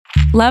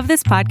Love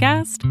this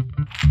podcast?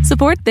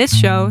 Support this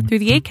show through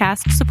the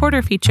Acast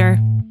supporter feature.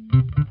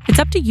 It's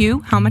up to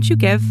you how much you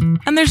give,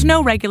 and there's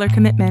no regular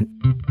commitment.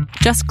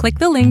 Just click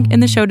the link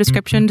in the show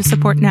description to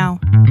support now.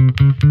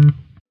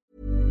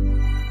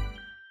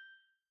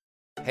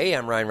 Hey,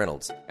 I'm Ryan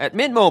Reynolds. At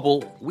Mint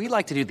Mobile, we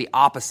like to do the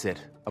opposite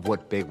of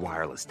what Big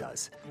Wireless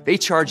does. They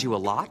charge you a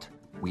lot,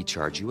 we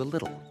charge you a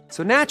little.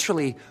 So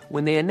naturally,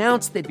 when they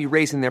announced they'd be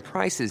raising their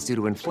prices due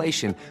to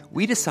inflation,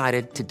 we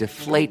decided to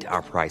deflate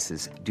our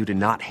prices due to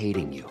not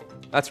hating you.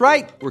 That's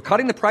right. We're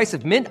cutting the price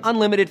of Mint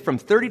Unlimited from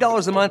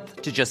 $30 a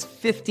month to just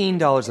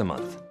 $15 a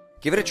month.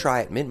 Give it a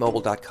try at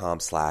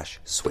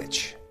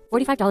mintmobile.com/switch.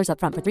 $45 up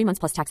front for 3 months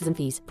plus taxes and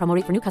fees. Promo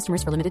rate for new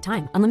customers for limited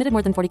time. Unlimited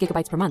more than 40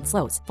 gigabytes per month.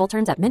 Slows full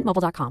terms at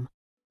mintmobile.com.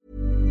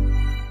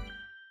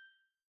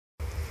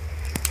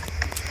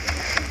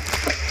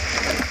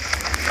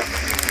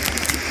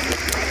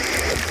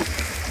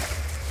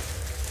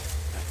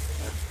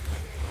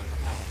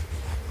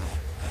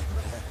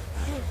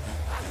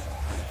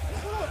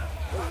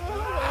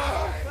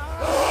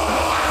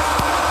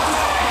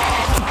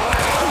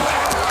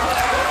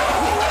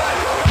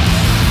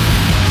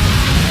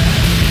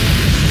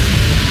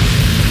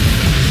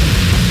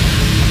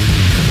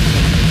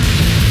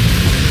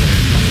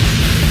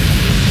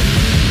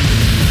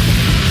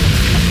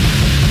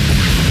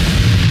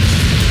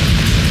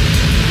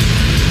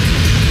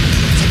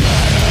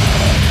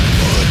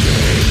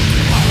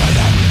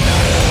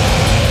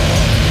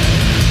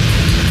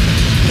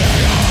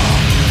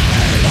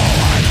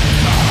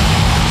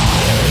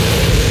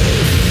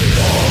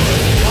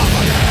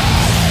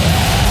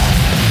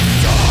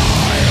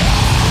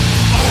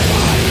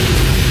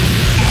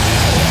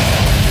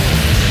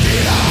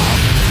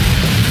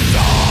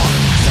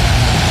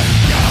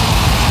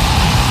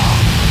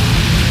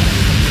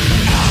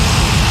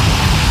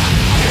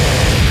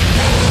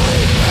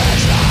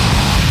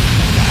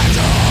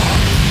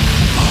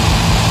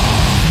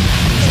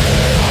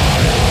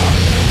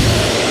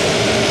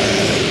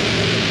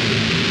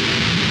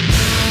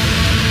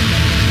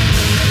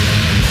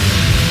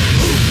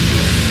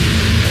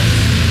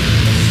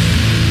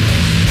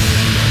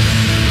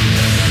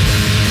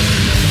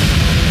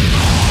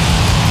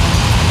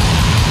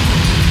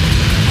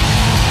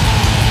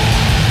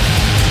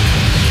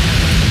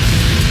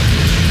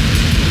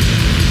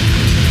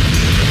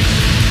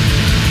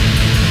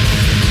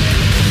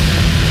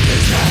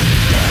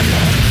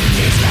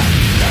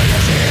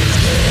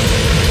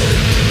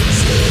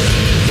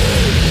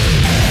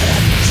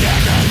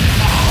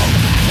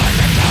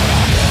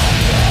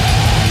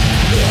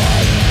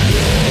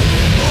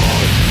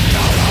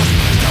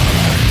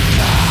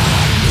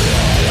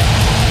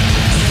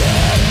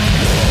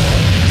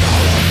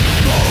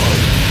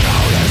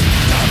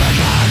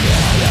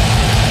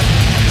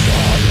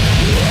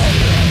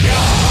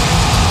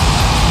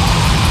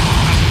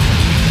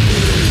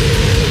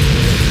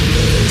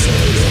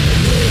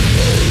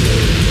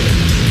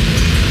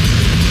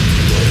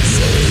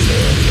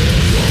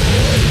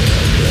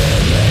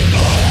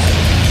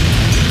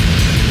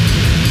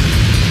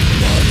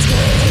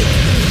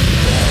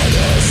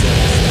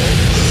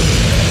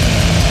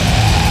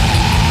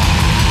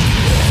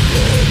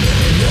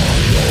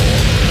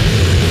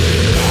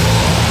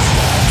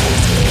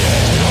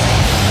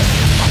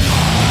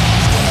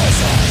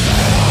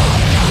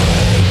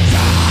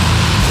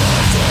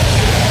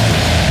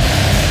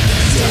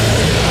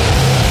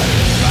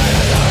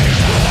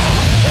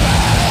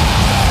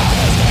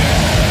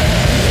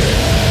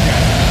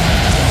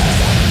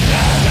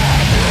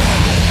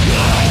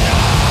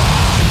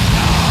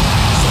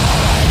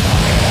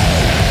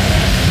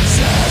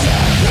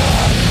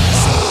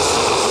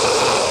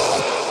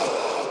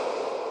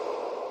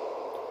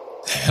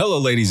 Hello,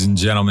 ladies and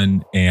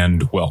gentlemen,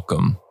 and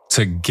welcome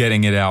to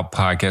Getting It Out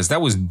podcast.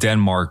 That was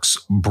Denmark's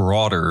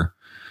Broader.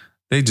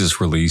 They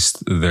just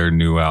released their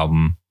new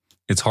album.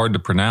 It's hard to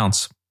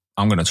pronounce.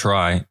 I'm going to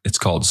try. It's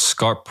called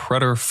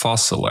Skarpretter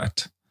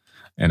Fossilet,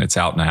 and it's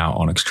out now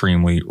on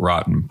Extremely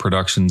Rotten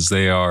Productions.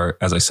 They are,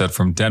 as I said,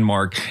 from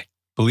Denmark.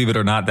 Believe it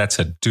or not, that's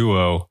a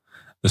duo.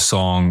 The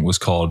song was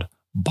called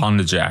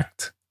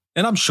Bondejagt.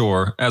 And I'm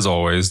sure, as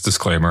always,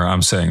 disclaimer,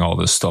 I'm saying all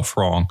this stuff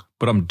wrong,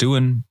 but I'm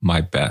doing my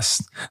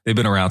best. They've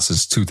been around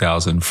since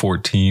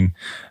 2014,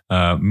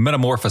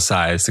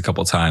 metamorphosized a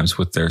couple times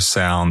with their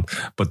sound,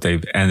 but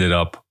they've ended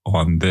up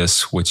on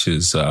this, which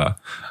is a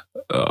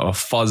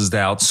fuzzed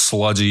out,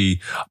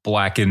 sludgy,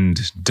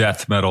 blackened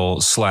death metal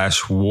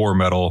 / war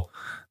metal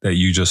that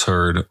you just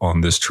heard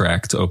on this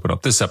track to open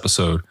up this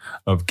episode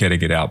of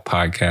Getting It Out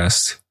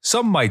podcast.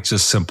 Some might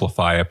just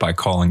simplify it by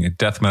calling it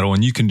death metal,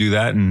 and you can do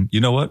that. And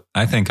you know what?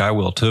 I think I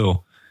will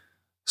too.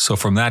 So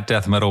from that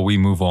death metal, we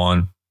move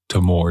on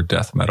to more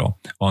death metal.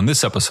 On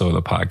this episode of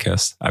the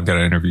podcast, I've got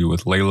an interview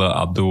with Leila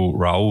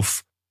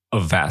Abdul-Rauf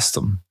of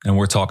Vastum, and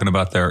we're talking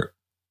about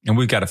and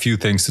we've got a few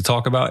things to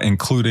talk about,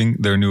 including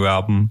their new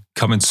album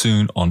coming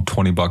soon on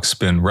 $20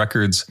 Spin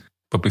Records.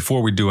 But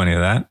before we do any of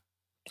that,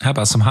 how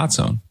about some Hot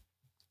Zone?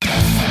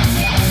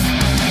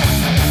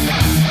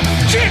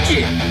 Kick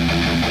it!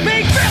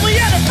 Make family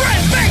out of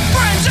friends, make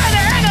friends out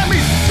of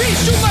enemies.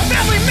 Peace to my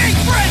family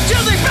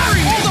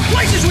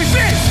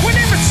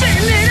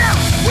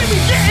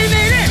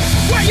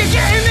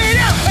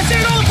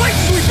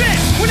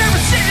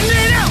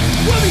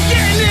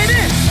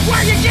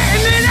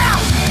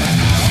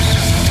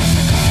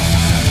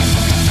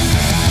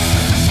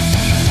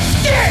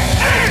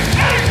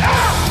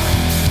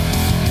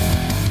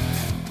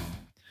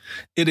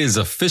It is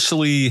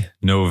officially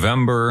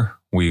November.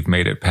 We've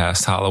made it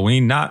past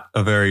Halloween. Not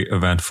a very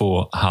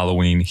eventful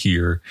Halloween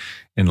here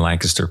in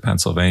Lancaster,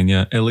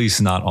 Pennsylvania, at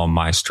least not on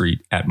my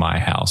street at my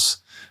house.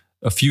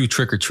 A few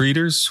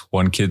trick-or-treaters.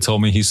 One kid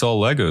told me he saw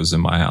Legos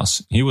in my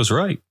house. He was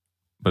right,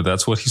 but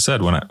that's what he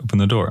said when I opened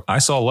the door. I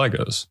saw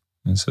Legos.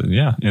 I said,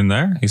 yeah, in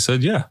there? He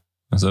said, yeah.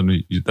 I said,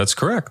 that's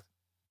correct.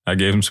 I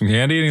gave him some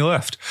candy and he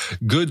left.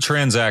 Good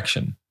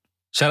transaction.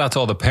 Shout out to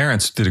all the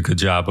parents who did a good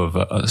job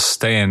of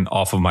staying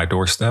off of my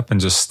doorstep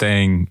and just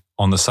staying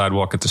on the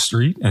sidewalk at the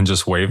street and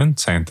just waving,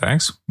 saying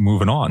thanks,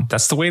 moving on.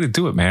 That's the way to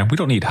do it, man. We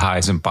don't need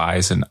highs and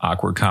buys and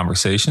awkward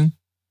conversation.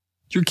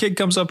 Your kid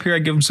comes up here, I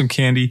give him some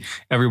candy,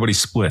 everybody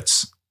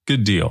splits.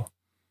 Good deal.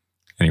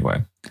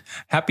 Anyway,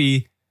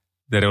 happy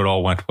that it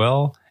all went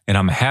well, and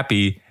I'm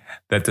happy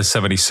that the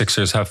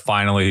 76ers have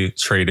finally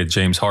traded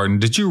James Harden.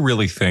 Did you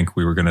really think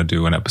we were going to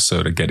do an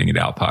episode of Getting It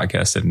Out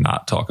podcast and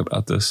not talk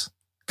about this?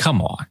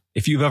 Come on.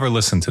 If you've ever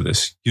listened to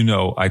this, you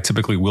know I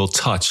typically will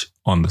touch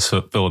on the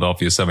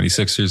Philadelphia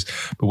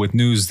 76ers, but with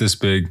news this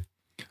big,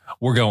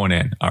 we're going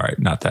in. All right,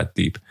 not that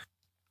deep.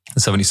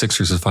 The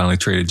 76ers have finally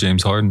traded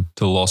James Harden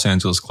to the Los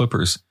Angeles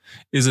Clippers.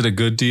 Is it a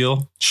good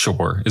deal?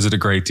 Sure. Is it a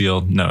great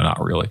deal? No,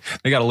 not really.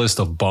 They got a list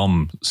of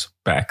bums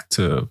back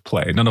to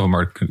play. None of them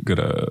are going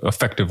to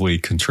effectively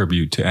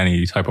contribute to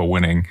any type of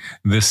winning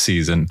this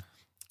season.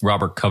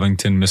 Robert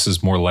Covington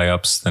misses more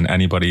layups than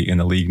anybody in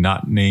the league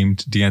not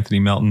named DeAnthony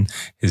Melton.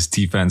 His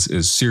defense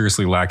is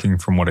seriously lacking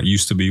from what it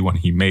used to be when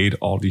he made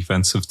all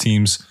defensive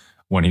teams,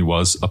 when he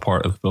was a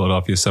part of the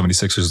Philadelphia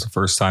 76ers the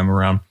first time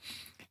around.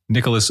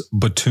 Nicholas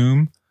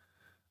Batum,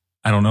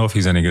 I don't know if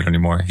he's any good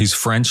anymore. He's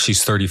French.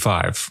 He's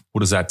 35.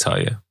 What does that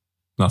tell you?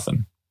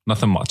 Nothing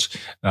much.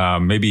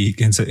 Maybe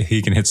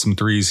he can hit some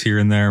threes here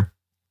and there.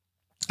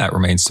 That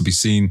remains to be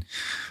seen.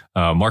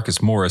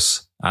 Marcus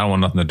Morris, I don't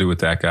want nothing to do with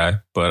that guy,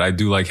 but I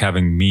do like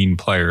having mean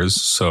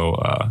players. So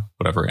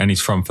whatever. And he's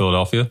from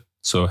Philadelphia.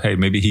 So, hey,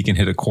 maybe he can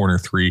hit a corner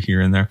three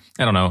here and there.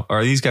 I don't know.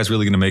 Are these guys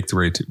really going to make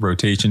the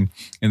rotation?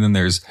 And then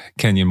there's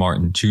Kenyon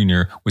Martin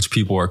Jr., which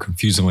people are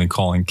confusingly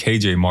calling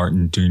KJ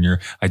Martin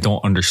Jr. I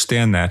don't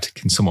understand that.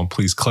 Can someone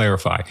please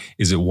clarify?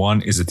 Is it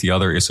one? Is it the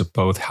other? Is it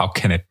both? How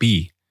can it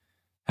be?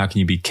 How can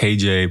you be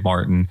KJ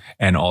Martin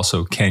and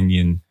also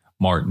Kenyon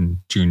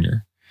Martin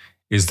Jr.?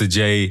 Is the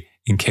J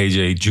in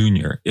KJ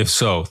Jr.? If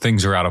so,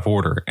 things are out of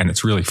order and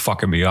it's really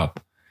fucking me up.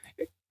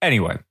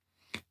 Anyway,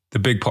 the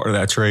big part of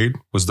that trade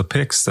was the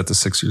picks that the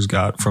Sixers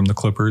got from the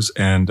Clippers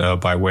and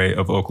by way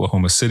of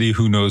Oklahoma City.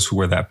 Who knows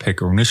where that pick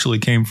initially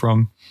came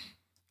from?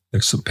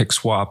 There's some pick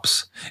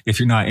swaps. If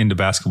you're not into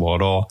basketball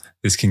at all,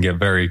 this can get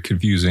very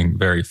confusing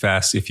very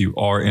fast. If you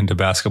are into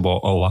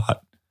basketball a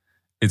lot,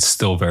 it's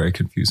still very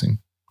confusing.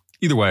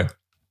 Either way,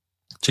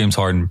 James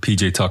Harden,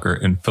 PJ Tucker,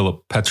 and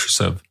Filip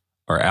Petrusev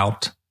are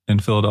out in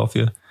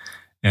Philadelphia,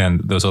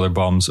 and those other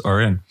bums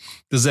are in.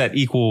 Does that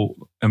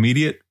equal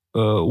immediate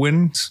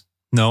wins?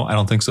 No, I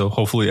don't think so.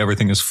 Hopefully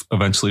everything is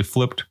eventually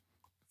flipped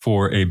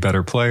for a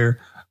better player.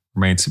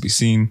 Remains to be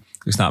seen.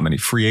 There's not many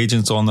free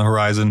agents on the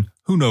horizon.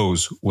 Who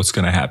knows what's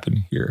going to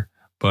happen here?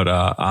 But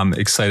I'm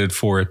excited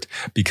for it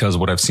because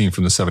what I've seen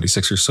from the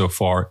 76ers so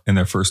far in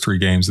their first 3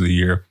 games of the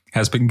year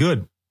has been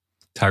good.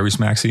 Tyrese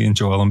Maxey and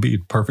Joel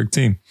Embiid, perfect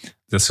team.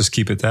 Let's just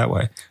keep it that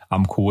way.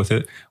 I'm cool with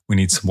it. We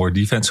need some more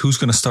defense. Who's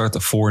going to start the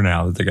 4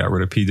 now that they got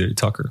rid of PJ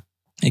Tucker?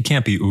 It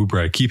can't be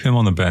Oubre. Keep him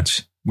on the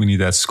bench. We need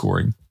that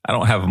scoring. I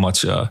don't have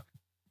much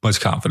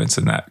confidence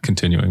in that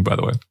continuing, by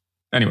the way.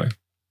 Anyway,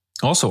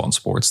 also on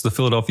sports, the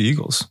Philadelphia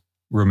Eagles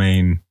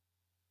remain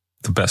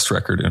the best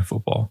record in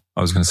football.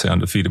 I was going to say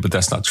undefeated, but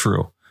that's not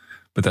true.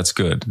 But that's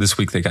good. This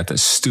week they got the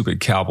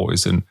stupid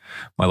Cowboys, and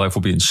my life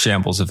will be in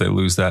shambles if they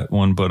lose that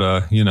one. But,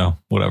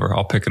 whatever.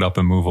 I'll pick it up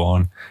and move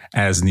on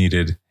as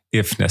needed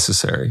if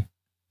necessary.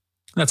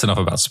 That's enough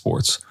about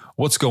sports.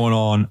 What's going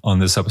on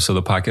this episode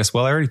of the podcast?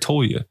 Well, I already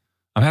told you.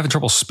 I'm having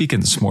trouble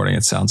speaking this morning,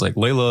 it sounds like.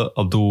 Leila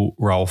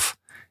Abdul-Rauf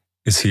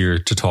is here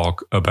to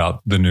talk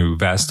about the new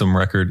Vastum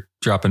record,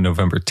 dropping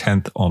November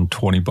 10th on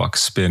 $20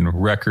 Spin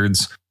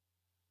Records.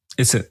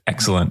 It's an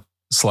excellent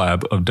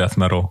slab of death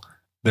metal.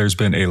 There's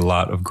been a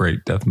lot of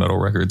great death metal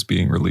records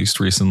being released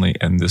recently,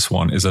 and this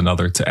one is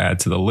another to add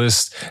to the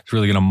list. It's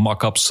really going to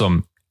muck up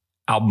some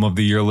album of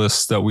the year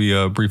lists that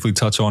we briefly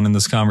touch on in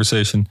this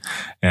conversation,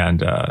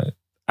 and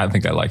I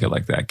think I like it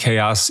like that.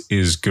 Chaos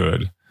is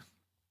good.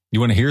 You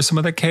want to hear some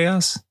of that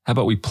chaos? How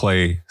about we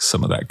play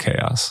some of that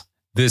chaos?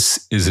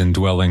 This is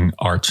Indwelling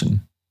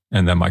Archon,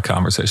 and then my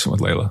conversation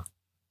with Leila.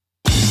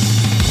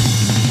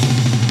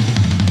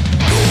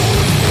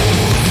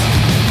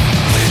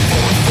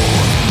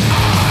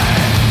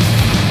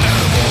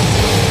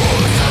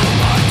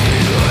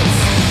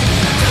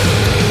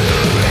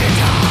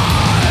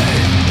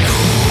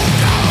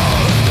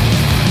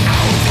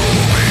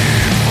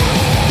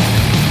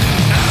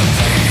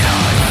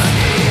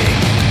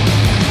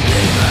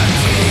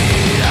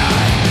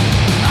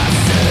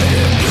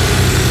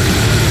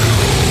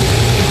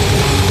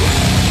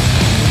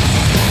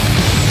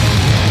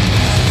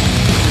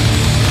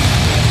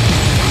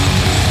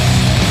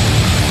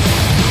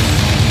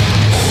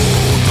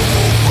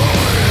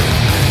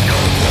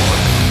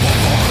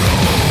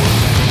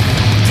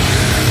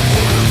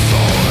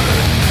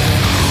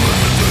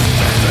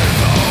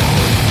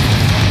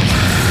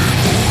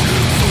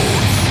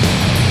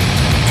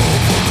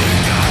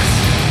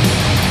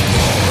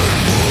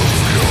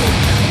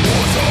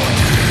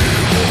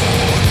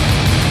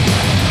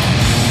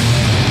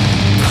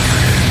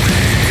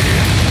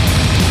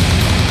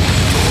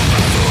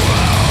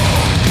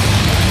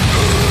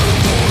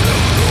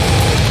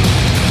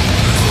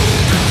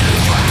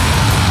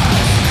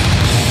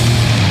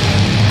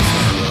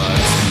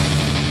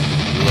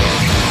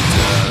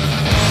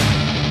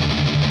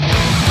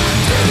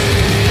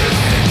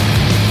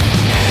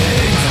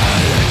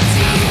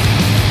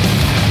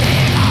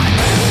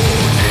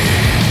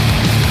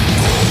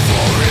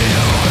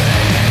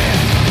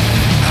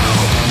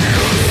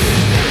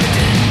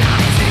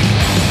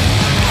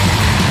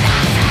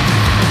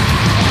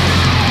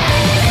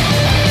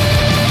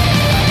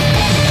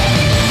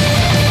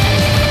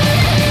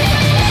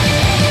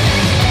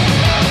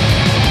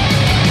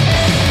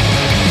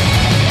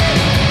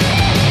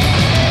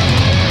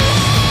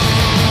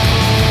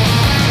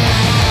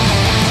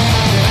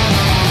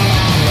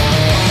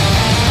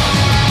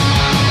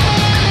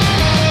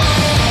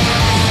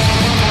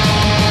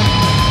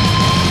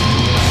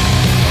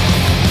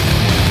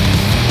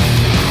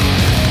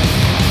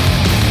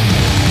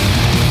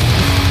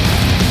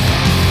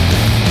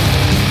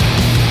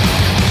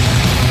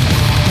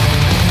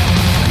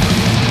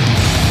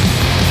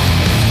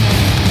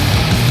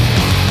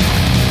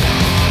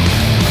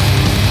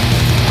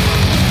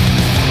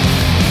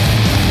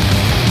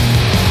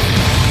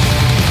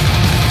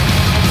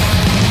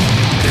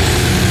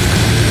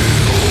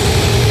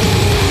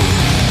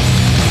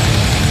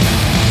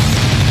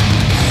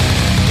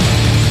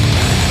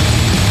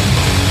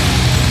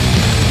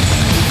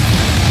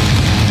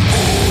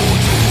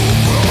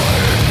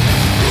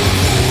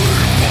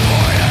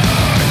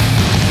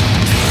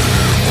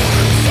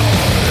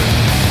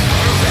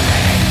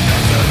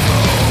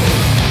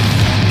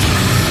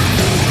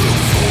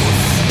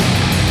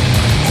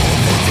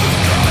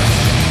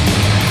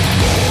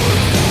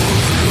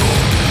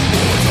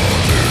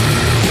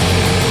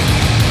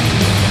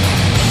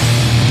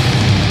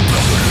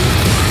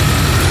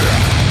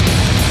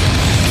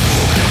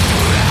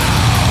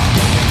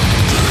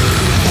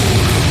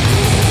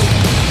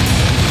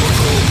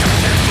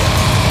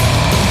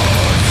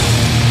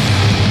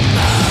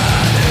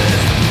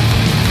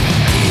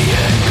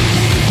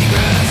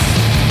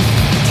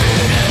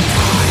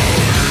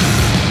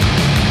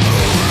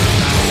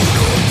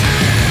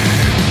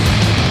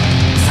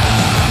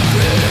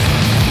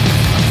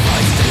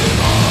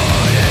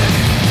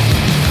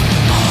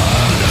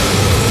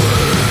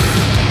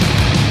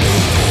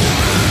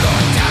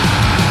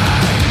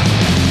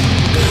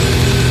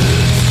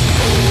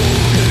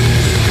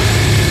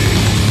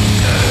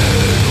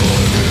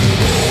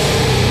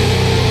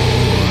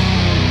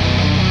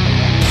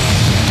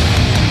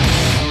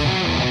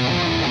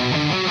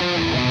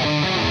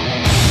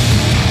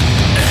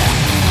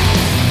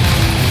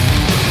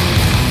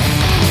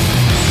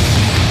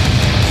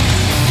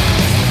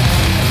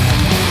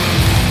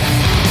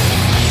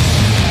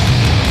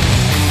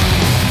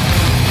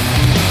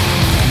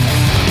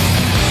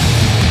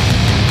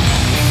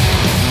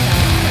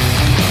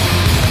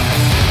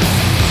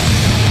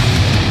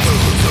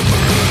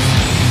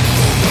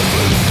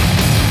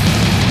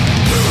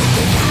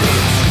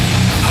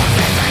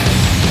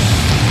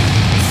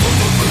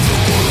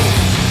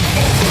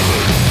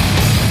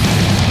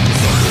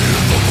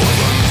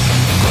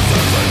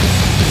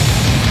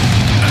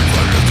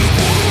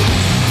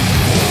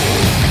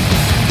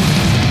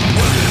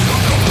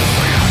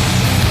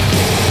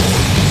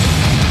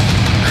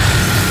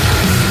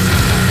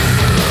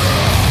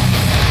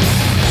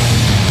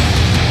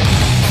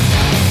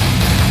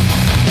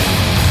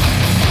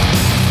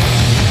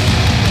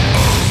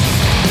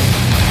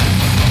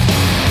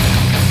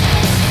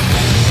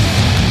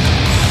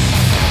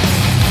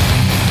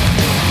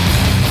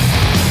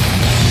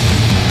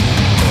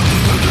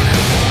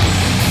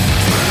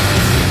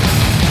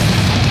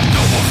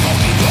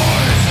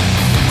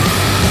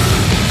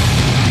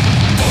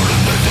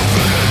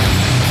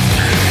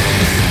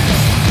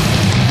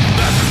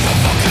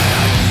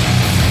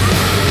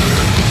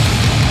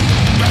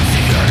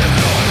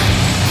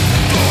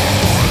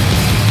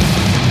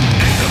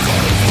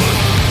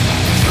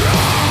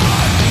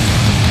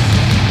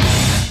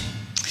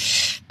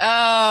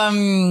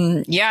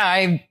 Yeah,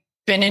 I've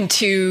been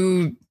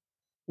into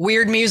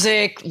weird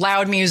music,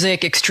 loud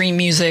music, extreme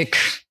music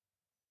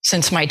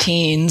since my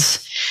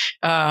teens.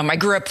 I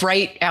grew up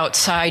right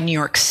outside New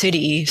York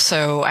City,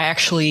 so I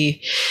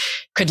actually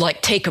could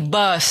like take a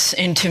bus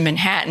into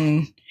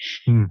Manhattan.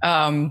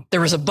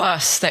 There was a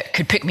bus that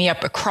could pick me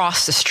up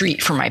across the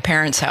street from my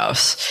parents'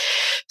 house.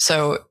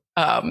 So,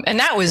 and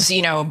that was,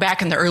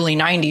 back in the early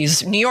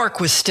 90s, New York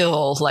was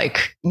still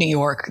like New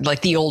York,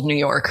 like the old New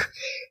York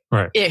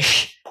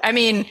ish. I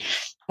mean,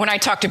 when I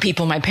talk to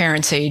people my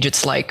parents' age,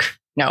 it's like,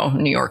 no,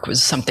 New York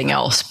was something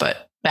else,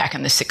 but back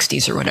in the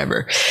 60s or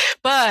whatever.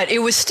 But it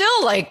was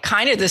still like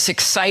kind of this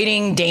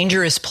exciting,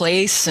 dangerous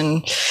place.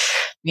 And,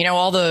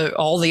 all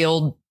the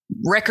old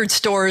record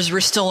stores were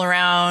still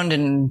around,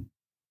 and,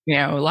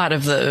 a lot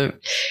of the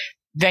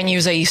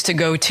venues I used to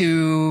go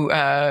to,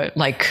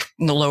 like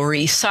the Lower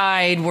East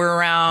Side, were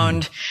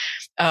around.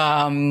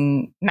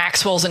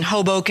 Maxwell's in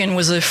Hoboken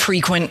was a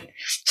frequent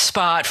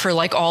spot for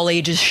like all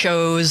ages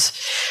shows.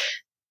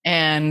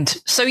 And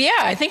so, yeah,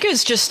 I think it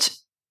was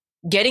just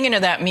getting into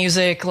that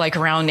music like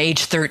around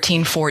age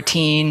 13,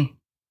 14,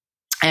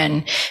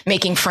 and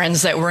making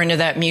friends that were into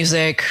that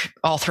music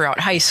all throughout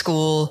high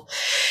school,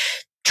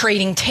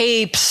 trading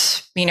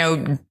tapes,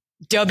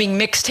 dubbing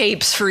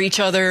mixtapes for each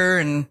other,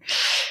 and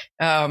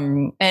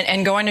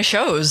going to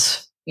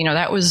shows.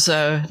 That was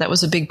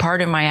a big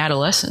part of my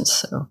adolescence.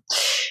 So,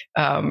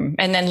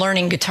 and then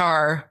learning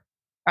guitar,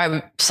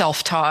 I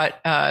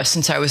self-taught,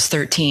 since I was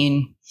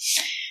 13.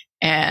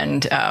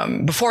 And,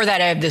 before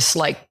that, I had this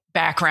like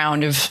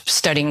background of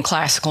studying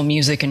classical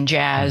music and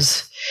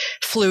jazz,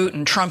 flute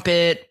and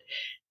trumpet.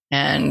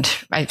 And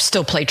I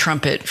still play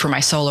trumpet for my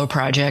solo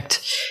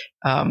project.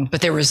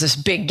 But there was this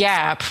big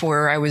gap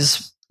where I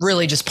was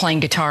really just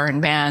playing guitar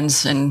in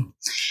bands. And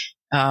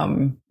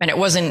it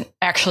wasn't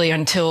actually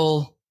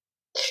until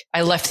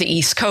I left the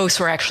East Coast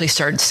where I actually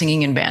started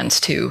singing in bands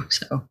too.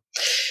 So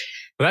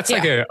that's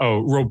like a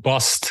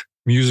robust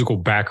musical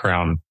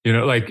background,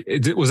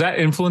 was that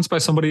influenced by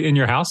somebody in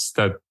your house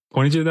that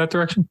pointed you in that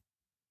direction?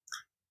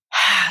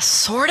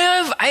 Sort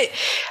of.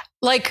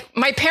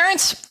 My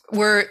parents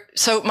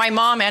so my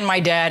mom and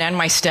my dad and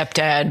my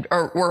stepdad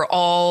were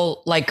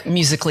all like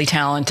musically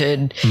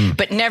talented,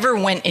 but never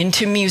went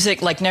into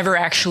music, like never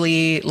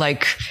actually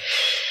like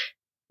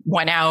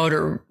went out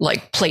or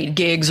like played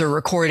gigs or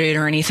recorded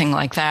or anything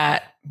like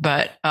that.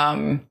 But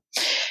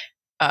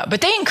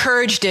they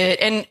encouraged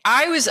it. And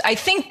I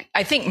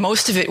think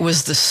most of it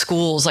was the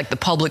schools, like the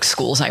public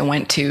schools I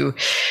went to.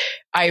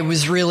 I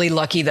was really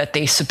lucky that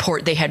they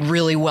had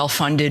really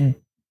well-funded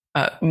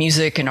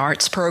music and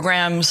arts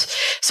programs.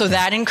 So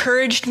that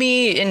encouraged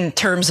me in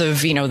terms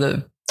of,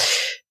 the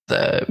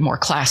more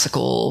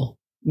classical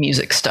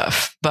music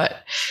stuff. But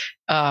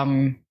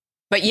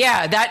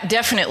yeah, that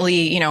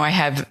definitely, I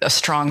have a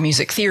strong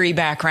music theory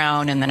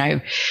background, and then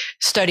I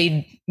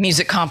studied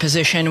music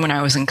composition when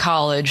I was in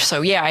college.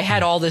 So yeah, I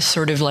had all this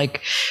sort of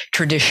like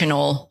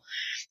traditional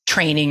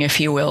training, if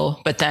you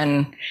will, but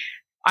then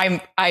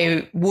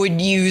I would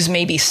use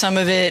maybe some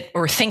of it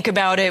or think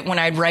about it when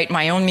I'd write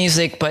my own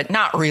music, but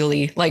not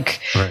really.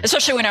 Like,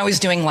 especially when I was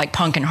doing like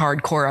punk and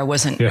hardcore, I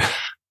wasn't,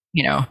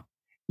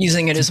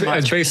 using it as much.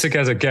 As basic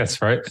as it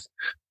gets, right?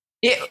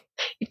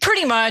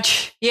 Pretty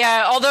much.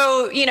 Yeah.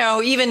 Although,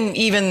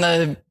 even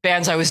the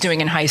bands I was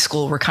doing in high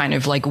school were kind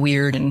of like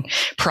weird and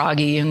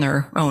proggy in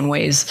their own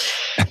ways.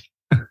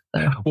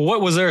 Well,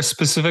 what was there a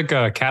specific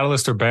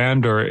catalyst or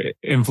band or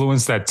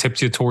influence that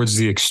tipped you towards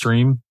the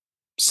extreme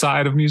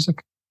side of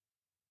music?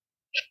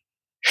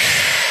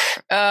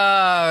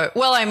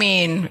 Well, I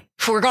mean,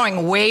 if we're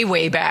going way,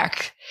 way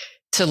back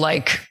to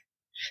like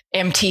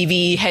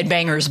MTV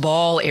Headbangers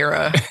Ball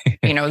era,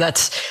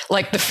 that's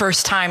like the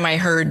first time I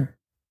heard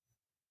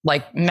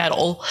like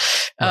metal.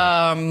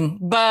 Right.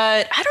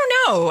 But I don't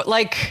know,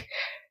 like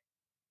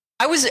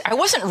I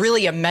wasn't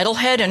really a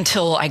metalhead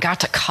until I got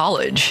to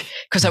college,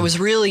 because I was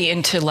really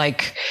into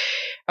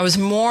I was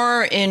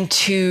more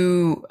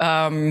into,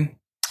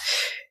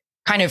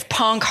 kind of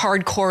punk,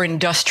 hardcore,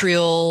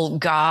 industrial,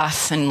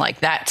 goth, and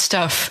like that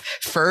stuff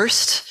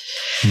first.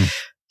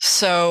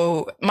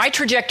 So my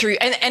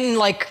trajectory and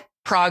like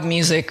prog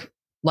music,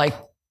 like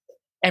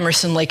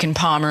Emerson, Lake and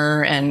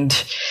Palmer and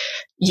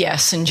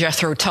Yes and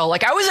Jethro Tull.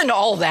 Like I was into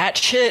all that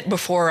shit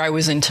before I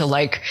was into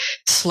like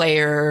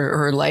Slayer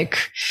or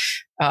like,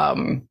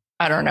 I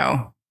don't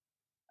know,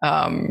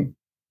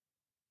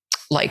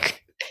 like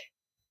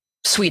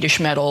Swedish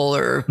metal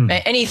or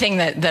anything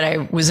that I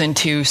was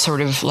into sort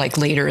of like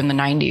later in the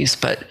 90s.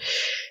 But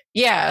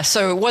yeah,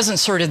 so it wasn't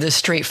sort of this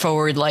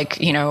straightforward,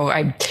 like,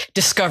 I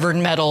discovered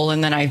metal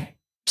and then I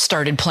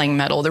started playing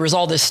metal. There was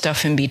all this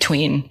stuff in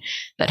between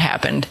that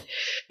happened.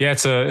 Yeah,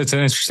 it's an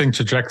interesting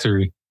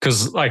trajectory,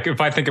 because like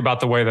if I think about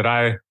the way that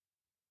I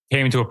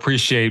came to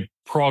appreciate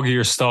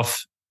proggier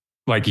stuff,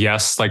 like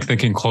Yes, like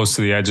Thinking Close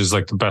to the Edge is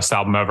like the best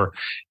album ever,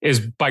 is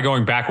by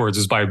going backwards,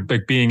 is by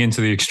like being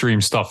into the extreme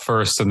stuff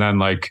first, and then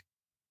like,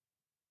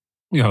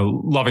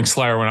 loving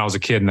Slayer when I was a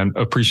kid and then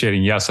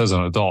appreciating Yes as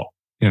an adult,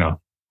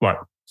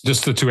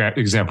 just the two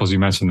examples you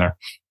mentioned there.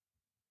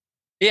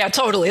 Yeah,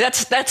 totally.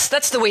 That's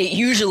the way it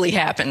usually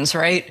happens,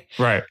 right?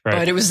 Right.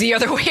 But it was the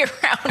other way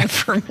around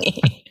for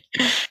me.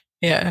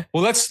 Yeah.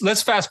 Well,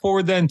 let's fast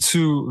forward then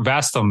to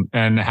Vastum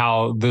and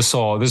how this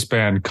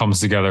band comes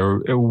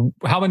together.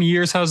 How many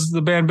years has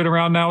the band been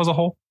around now as a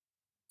whole?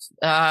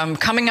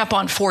 Coming up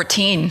on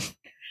 14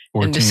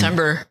 in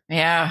December.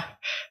 Yeah.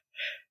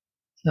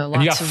 So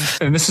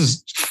and this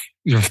is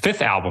your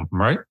fifth album,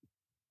 right?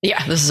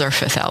 Yeah, this is our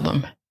fifth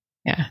album.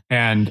 Yeah.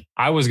 And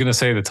I was going to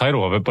say the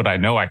title of it, but I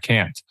know I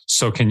can't.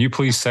 So can you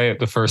please say it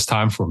the first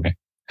time for me?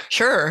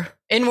 Sure.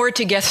 Inward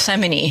to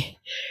Gethsemane.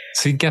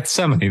 See,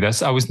 Gethsemane.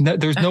 There's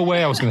no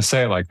way I was going to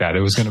say it like that.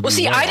 It was going to be. Well,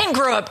 see, I didn't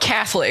grow up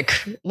Catholic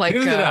like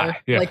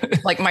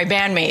like my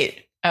bandmate.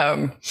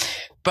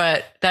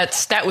 But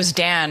that was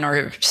Dan,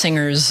 our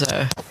singer's.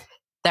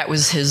 That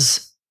was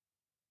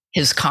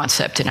his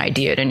concept and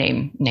idea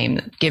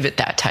to give it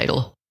that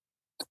title.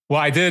 Well,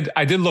 I did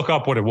look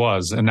up what it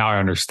was, and now I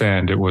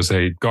understand. It was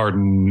a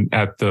garden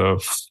at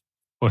the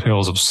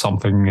foothills of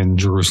something in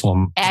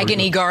Jerusalem.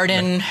 Agony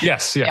Garden.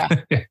 Yes. Yeah.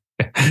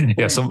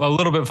 Yes. I'm a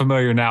little bit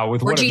familiar now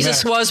with where what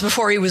Jesus was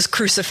before he was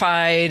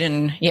crucified.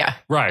 And yeah.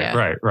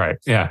 Right.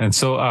 Yeah. And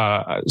so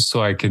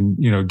I can,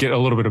 get a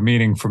little bit of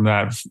meaning from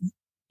that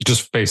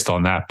just based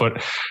on that.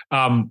 But,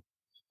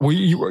 were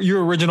you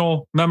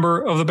original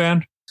member of the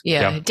band?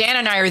 Yeah. Dan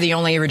and I are the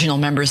only original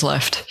members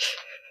left.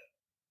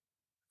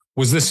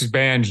 Was this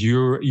band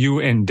you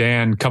and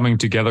Dan coming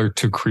together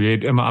to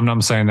create? I'm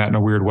not saying that in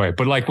a weird way,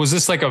 but was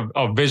this like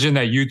a vision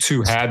that you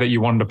two had that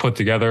you wanted to put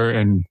together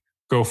and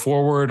go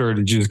forward, or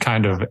did you just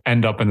kind of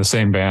end up in the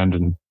same band?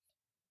 And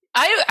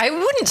I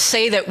wouldn't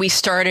say that we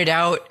started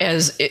out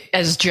as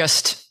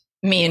just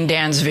me and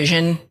Dan's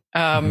vision,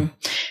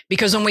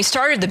 because when we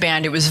started the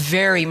band, it was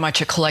very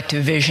much a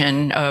collective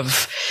vision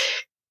of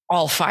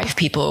all five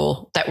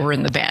people that were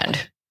in the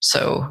band.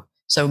 So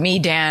me,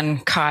 Dan,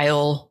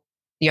 Kyle,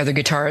 the other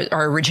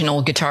our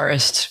original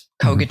guitarist,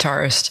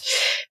 co-guitarist,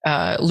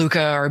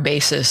 Luca, our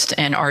bassist,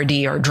 and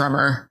RD, our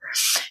drummer,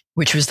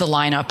 which was the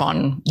lineup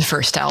on the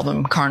first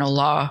album, Carnal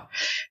Law.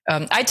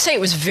 I'd say it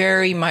was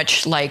very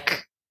much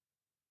like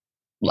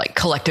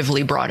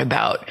collectively brought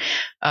about.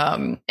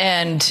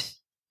 And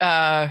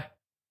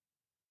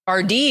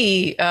RD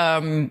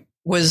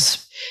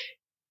was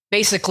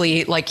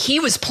basically he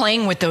was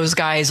playing with those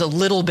guys a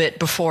little bit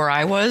before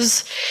I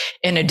was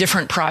in a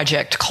different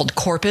project called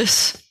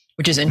Corpus,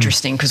 which is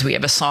interesting because we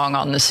have a song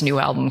on this new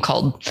album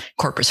called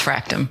Corpus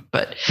Fractum.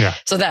 But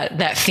so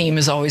that theme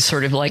is always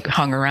sort of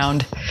hung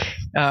around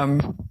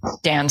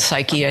Dan's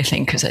psyche, I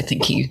think, because I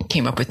think he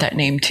came up with that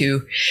name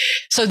too.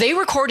 So they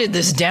recorded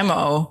this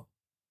demo,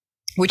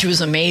 which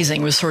was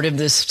amazing. It was sort of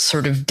this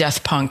sort of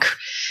death punk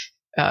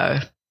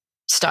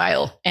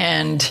style.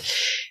 And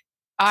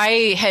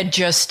I had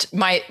just,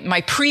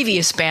 my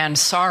previous band,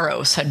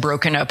 Sorrows, had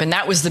broken up. And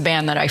that was the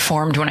band that I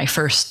formed when I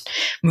first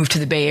moved to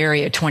the Bay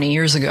Area 20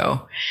 years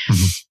ago.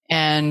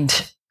 And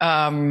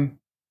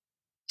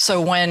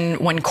so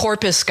when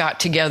Corpus got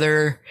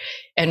together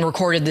and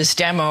recorded this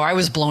demo, I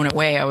was blown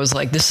away. I was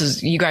like,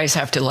 you guys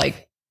have to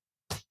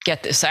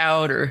get this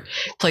out or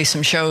play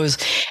some shows.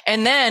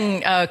 And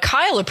then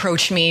Kyle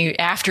approached me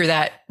after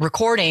that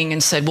recording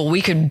and said, well,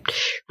 we could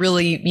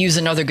really use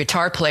another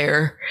guitar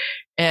player.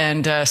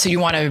 And so you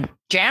want to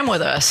jam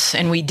with us?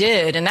 And we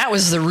did. And that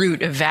was the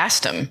root of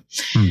Vastum.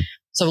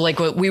 So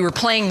we were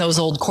playing those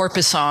old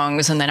Corpus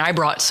songs, and then I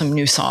brought some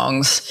new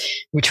songs,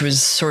 which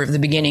was sort of the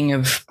beginning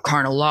of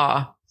Carnal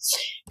Law.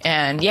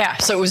 And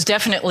so it was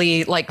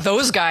definitely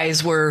those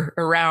guys were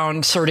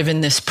around sort of in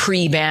this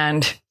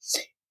pre-band.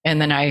 And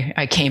then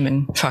I came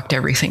and fucked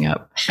everything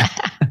up.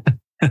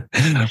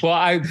 Well,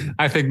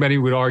 I think many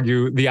would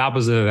argue the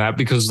opposite of that,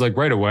 because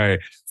right away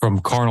from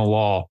Carnal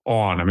Law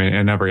on,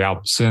 and every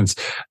album since,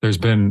 there's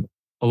been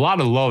a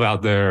lot of love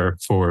out there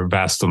for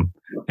Vastum.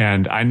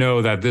 And I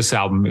know that this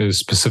album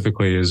is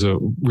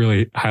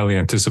really highly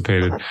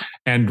anticipated,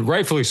 and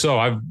rightfully so.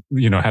 I've,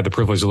 had the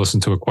privilege to listen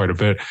to it quite a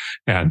bit,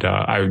 and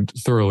I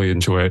thoroughly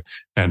enjoy it.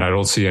 And I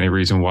don't see any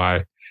reason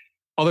why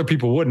other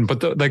people wouldn't.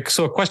 But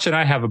so a question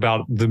I have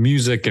about the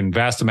music and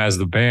Vastum as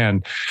the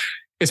band,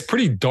 it's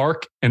pretty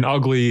dark and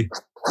ugly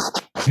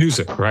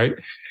music, right?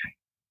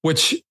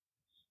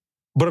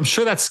 But I'm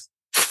sure that's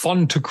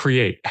fun to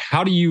create.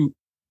 How do you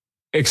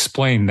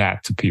explain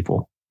that to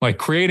people?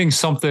 Creating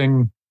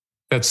something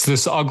that's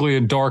this ugly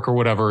and dark or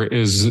whatever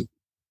is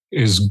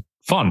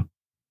fun.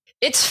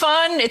 It's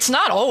fun. It's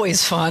not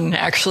always fun,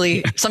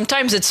 actually.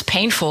 Sometimes it's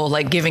painful,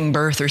 like giving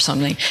birth or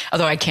something.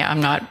 Although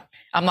I'm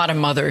not a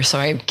mother, so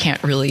I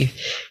can't really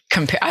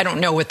compare. I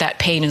don't know what that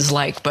pain is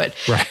like, but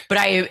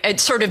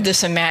it's sort of this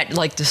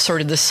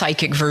sort of the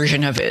psychic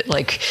version of it,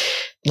 like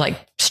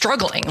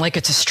struggling,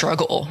 it's a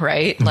struggle,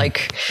 right?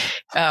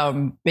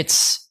 Mm-hmm.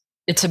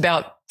 It's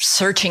about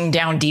searching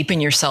down deep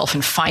in yourself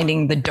and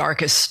finding the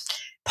darkest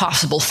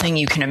possible thing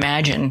you can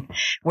imagine,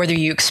 whether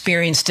you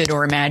experienced it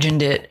or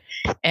imagined it,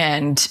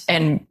 and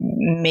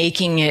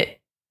making it,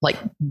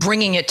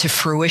 bringing it to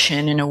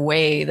fruition in a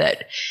way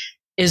that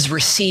is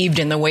received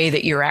in the way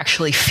that you're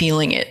actually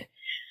feeling it.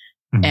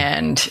 Mm-hmm.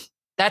 And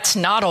that's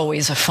not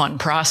always a fun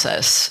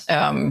process.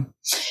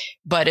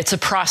 But it's a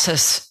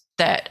process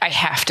that I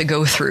have to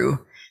go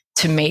through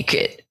to make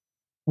it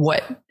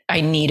what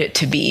I need it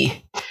to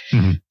be.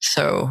 Mm-hmm.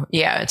 So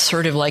yeah, it's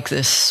sort of like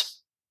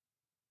this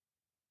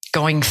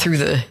going through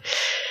the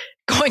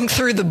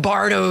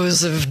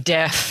bardos of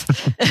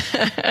death.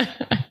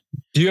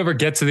 Do you ever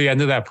get to the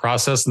end of that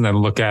process and then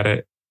look at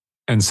it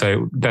and say,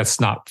 that's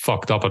not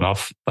fucked up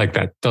enough? Like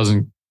that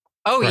doesn't.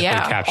 Oh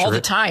yeah. All the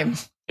time.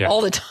 Yeah.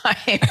 All the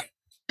time.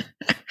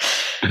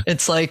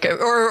 It's like,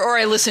 or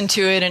I listen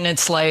to it and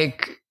it's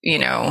like, you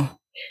know,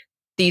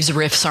 these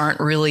riffs aren't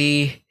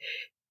really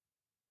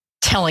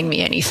telling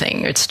me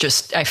anything. It's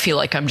just, I feel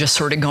like I'm just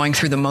sort of going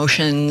through the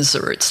motions,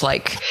 or it's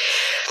like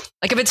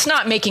if it's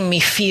not making me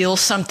feel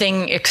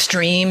something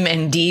extreme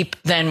and deep,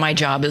 then my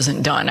job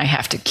isn't done. I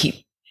have to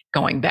keep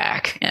going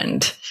back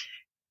and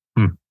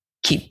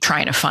keep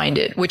trying to find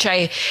it, which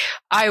I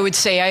would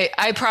say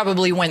I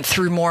probably went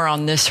through more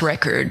on this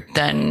record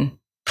than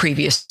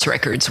previous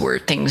records, where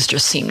things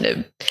just seem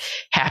to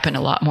happen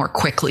a lot more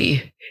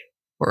quickly,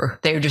 or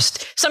they're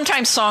just,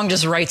 sometimes song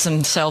just writes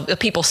themselves.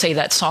 People say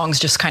that songs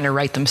just kind of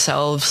write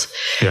themselves.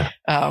 Yeah.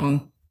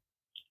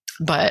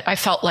 But I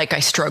felt like I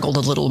struggled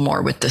a little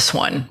more with this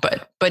one,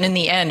 but in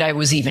the end I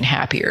was even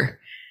happier.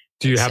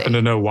 Do you happen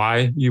to know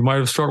why you might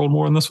have struggled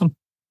more in this one?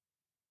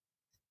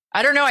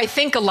 I don't know. I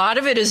think a lot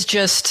of it is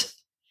just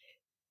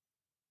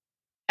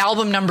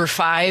album number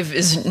 5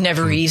 is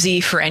never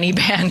easy for any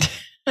band.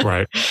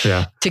 Right.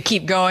 Yeah. To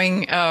keep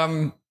going.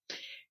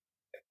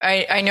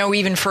 I know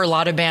even for a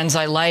lot of bands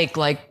I like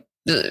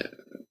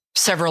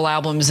several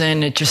albums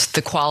in, it just,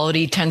 the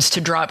quality tends to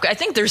drop. I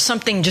think there's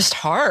something just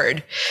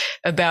hard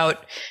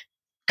about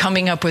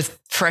coming up with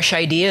fresh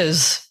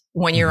ideas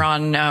when you're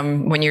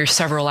when you're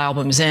several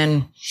albums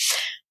in.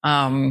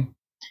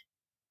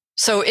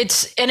 So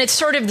it's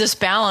sort of this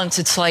balance.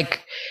 It's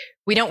like,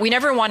 we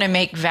never want to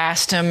make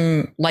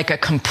Vastum like a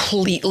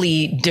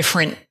completely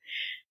different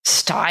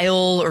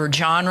style or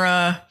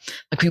genre.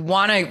 Like, we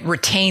want to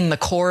retain the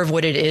core of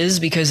what it is,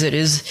 because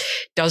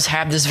does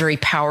have this very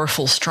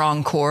powerful,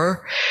 strong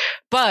core,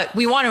 but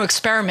we want to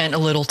experiment a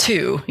little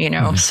too, you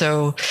know?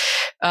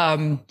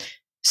 Mm-hmm.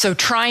 So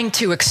trying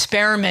to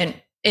experiment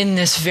in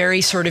this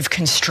very sort of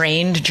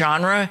constrained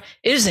genre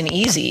isn't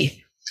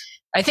easy.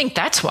 I think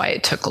that's why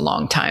it took a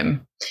long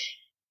time.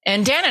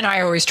 And Dan and I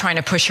are always trying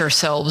to push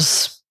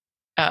ourselves,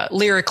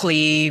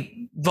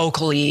 lyrically,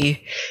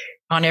 vocally,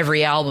 on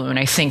every album. And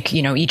I think,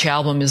 you know, each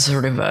album is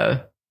sort of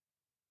a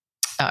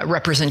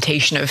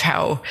representation of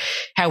how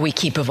we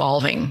keep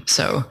evolving.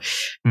 So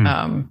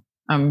I'm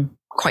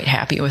quite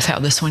happy with how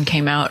this one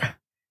came out,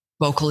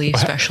 vocally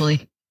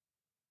especially.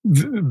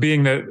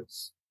 Being that,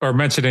 or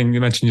mentioning,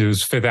 you mentioned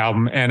his 5th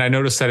album, and I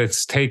noticed that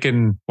it's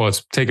taken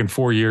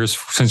 4 years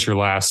since your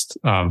last,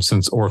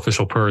 since Or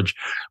Official Purge,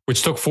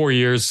 which took 4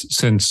 years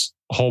since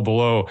Hole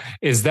Below.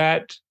 Is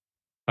that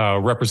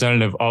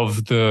representative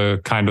of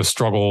the kind of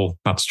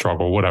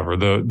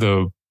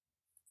the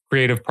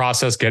creative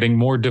process getting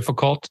more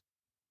difficult?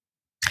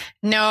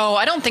 No,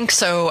 I don't think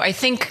so. I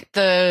think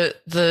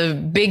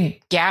the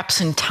big gaps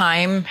in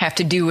time have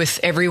to do with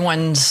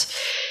everyone's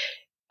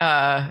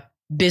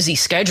busy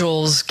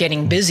schedules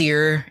getting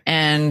busier,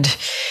 and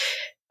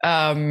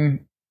you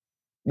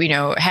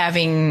know,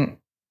 having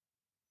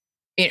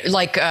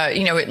like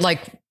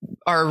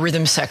our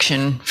rhythm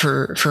section,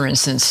 for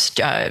instance,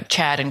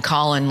 Chad and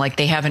Colin, like,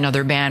 they have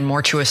another band,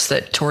 Mortuous,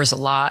 that tours a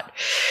lot.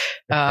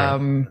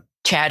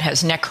 Chad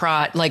has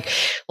Necrot,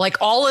 like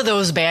all of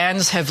those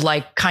bands have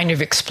like kind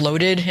of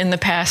exploded in the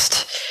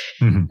past,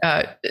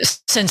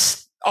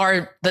 since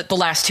the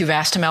last 2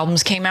 Vastum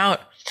albums came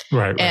out.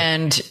 Right.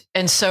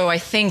 And so I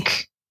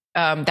think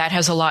that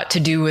has a lot to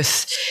do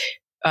with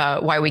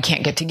why we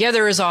can't get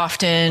together as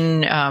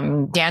often.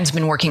 Dan's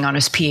been working on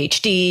his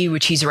PhD,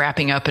 which he's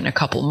wrapping up in a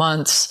couple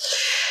months.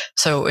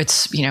 So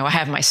it's, you know, I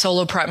have my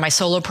solo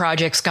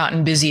project's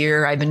gotten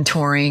busier. I've been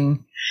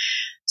touring.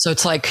 So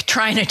it's like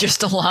trying to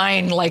just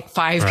align like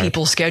 5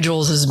 people's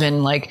schedules has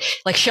been like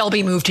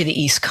Shelby moved to the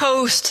East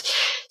Coast.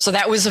 So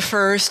that was the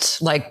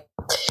first, like,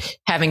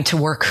 having to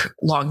work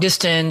long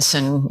distance.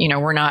 And, you know,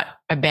 we're not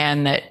a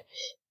band that,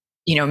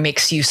 you know,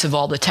 makes use of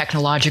all the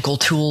technological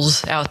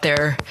tools out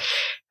there.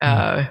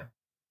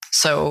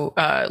 So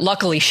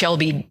luckily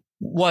Shelby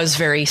was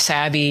very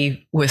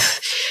savvy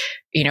with,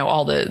 you know,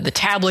 all the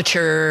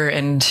tablature,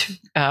 and,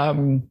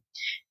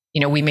 you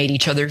know, we made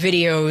each other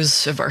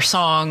videos of our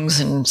songs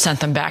and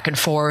sent them back and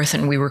forth,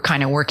 and we were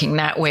kind of working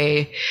that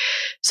way.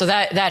 So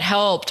that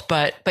helped.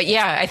 But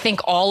yeah, I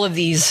think all of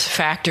these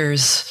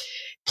factors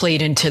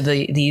played into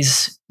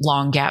these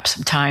long gaps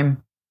of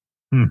time.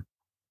 Well,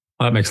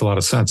 that makes a lot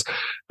of sense.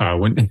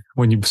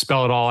 When you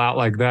spell it all out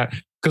like that,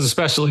 because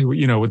especially,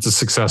 you know, with the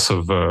success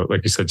of,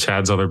 like you said,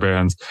 Chad's other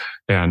bands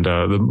and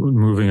the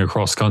moving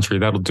across country,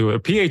 that'll do it. A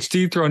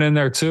PhD thrown in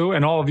there too,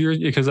 and all of your,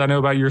 because I know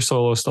about your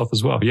solo stuff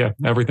as well. Yeah,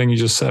 everything you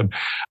just said.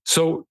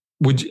 So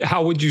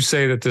how would you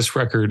say that this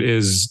record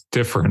is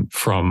different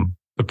from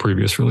the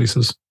previous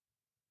releases?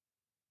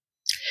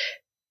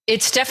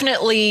 It's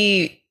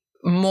definitely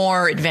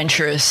more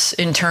adventurous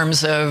in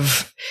terms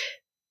of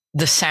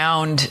the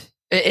sound.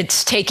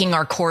 It's taking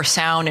our core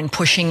sound and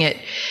pushing it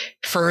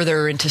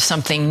further into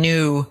something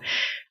new.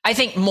 I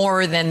think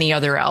more than the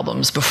other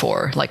albums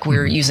before. Like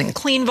we're using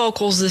clean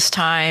vocals this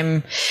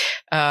time.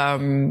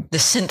 The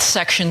synth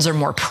sections are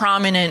more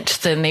prominent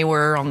than they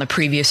were on the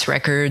previous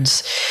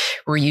records.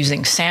 We're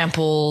using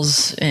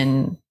samples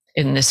in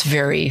this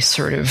very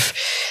sort of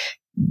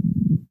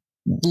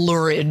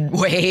lurid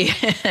way.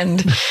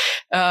 And,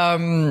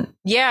 and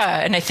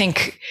I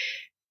think,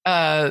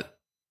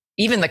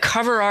 even the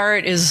cover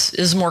art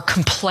is more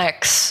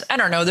complex. I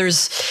don't know.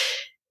 There's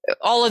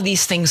all of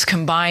these things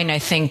combined, I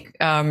think,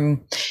 to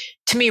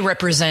me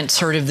represent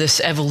sort of this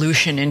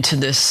evolution into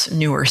this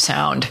newer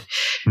sound,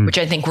 which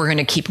I think we're going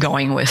to keep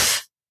going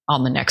with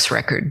on the next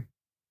record.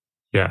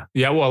 Yeah.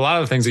 Yeah. Well, a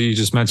lot of the things that you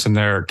just mentioned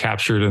there are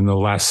captured in the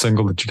last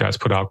single that you guys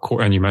put out.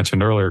 And you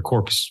mentioned earlier,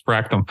 Corpus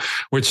Fractum,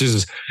 which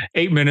is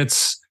 8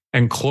 minutes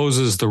and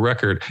closes the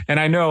record. And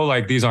I know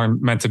like these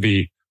aren't meant to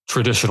be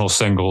traditional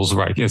singles,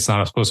 right? It's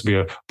not supposed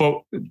to be but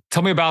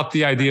tell me about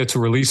the idea to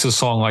release a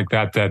song like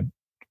that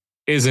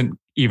isn't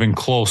even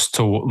close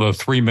to the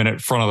 3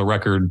 minute front of the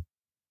record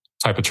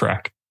type of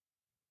track.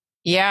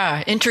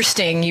 Yeah.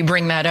 Interesting. You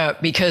bring that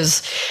up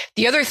because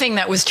the other thing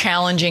that was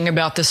challenging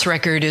about this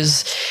record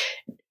is,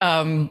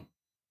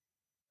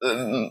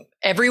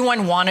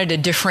 everyone wanted a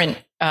different,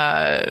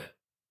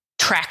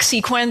 track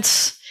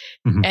sequence.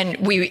 And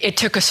it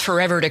took us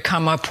forever to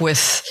come up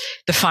with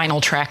the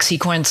final track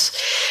sequence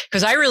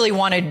because I really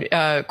wanted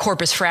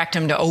Corpus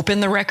Fractum to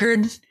open the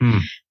record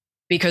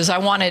because I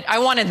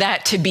wanted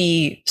that to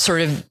be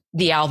sort of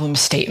the album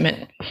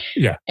statement.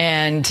 Yeah.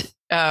 And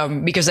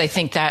because I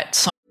think that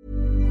song.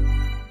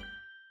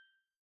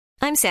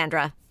 I'm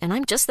Sandra, and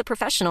I'm just the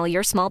professional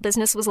your small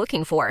business was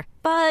looking for.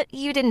 But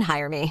you didn't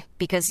hire me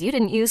because you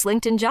didn't use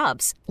LinkedIn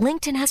Jobs.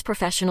 LinkedIn has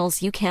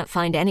professionals you can't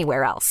find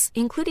anywhere else,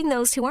 including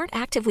those who aren't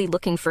actively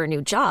looking for a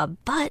new job,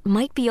 but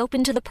might be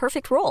open to the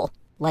perfect role,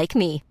 like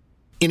me.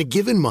 In a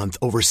given month,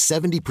 over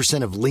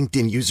 70% of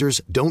LinkedIn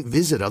users don't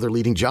visit other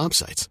leading job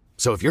sites.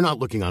 So if you're not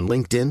looking on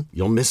LinkedIn,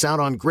 you'll miss out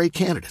on great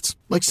candidates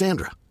like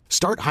Sandra.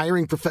 Start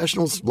hiring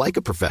professionals like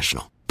a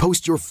professional.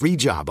 Post your free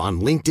job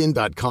on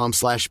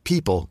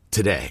linkedin.com/people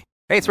today.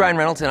 Hey, it's Ryan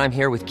Reynolds, and I'm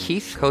here with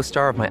Keith,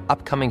 co-star of my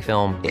upcoming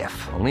film,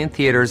 If, only in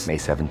theaters May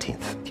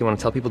 17th. Do you want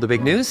to tell people the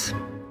big news?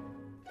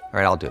 All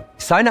right, I'll do it.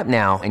 Sign up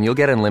now and you'll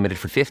get unlimited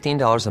for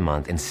 $15 a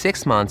month and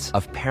 6 months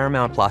of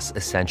Paramount Plus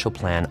Essential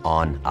Plan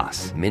on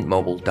us.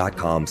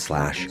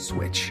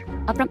 MintMobile.com/switch.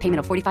 Upfront payment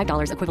of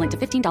 $45 equivalent to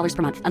 $15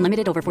 per month.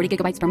 Unlimited over 40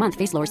 gigabytes per month.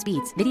 Face lower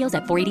speeds. Videos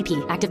at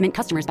 480p. Active Mint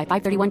customers by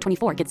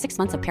 531.24 get 6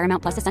 months of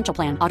Paramount Plus Essential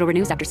Plan. Auto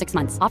renews after 6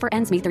 months. Offer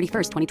ends May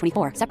 31st,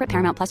 2024. Separate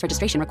Paramount Plus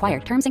registration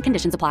required. Terms and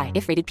conditions apply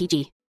if rated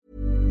PG.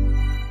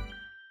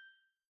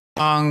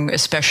 Song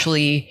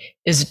especially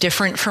is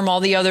different from all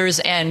the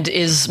others and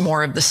is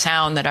more of the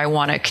sound that I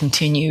want to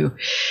continue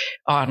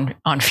on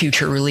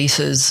future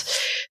releases.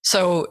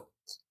 So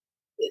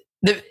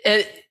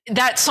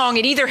that song,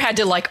 it either had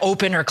to like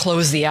open or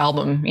close the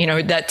album. You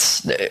know,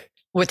 that's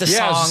with the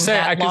song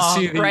I can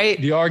see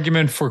the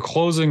argument for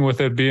closing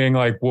with it being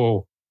like,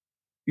 well,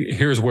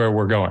 here's where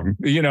we're going.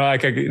 You know,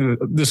 like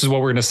this is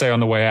what we're going to say on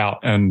the way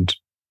out, and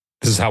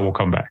this is how we'll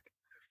come back.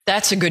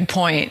 That's a good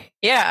point.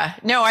 Yeah,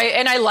 no,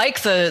 I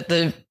like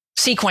the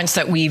sequence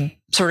that we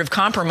sort of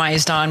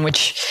compromised on,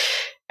 which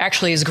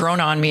actually has grown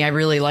on me. I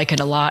really like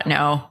it a lot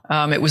now.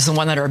 It was the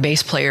one that our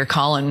bass player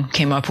Colin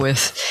came up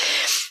with,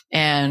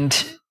 and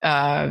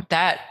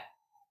I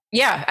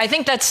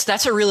think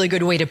that's a really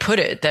good way to put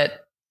it.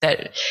 That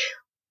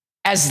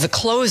as the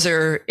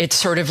closer, it's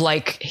sort of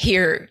like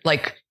here,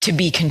 like to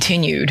be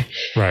continued.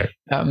 Right.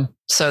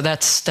 So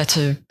that's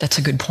a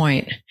good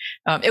point.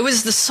 It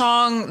was the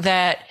song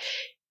that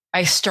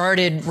I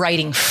started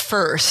writing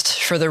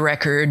first for the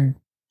record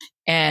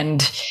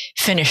and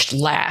finished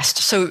last.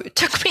 So it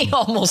took me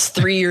almost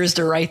 3 years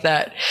to write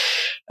that,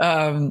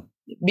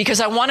 because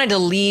I wanted to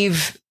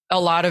leave a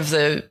lot of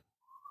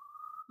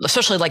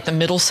especially like the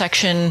middle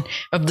section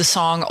of the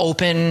song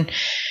open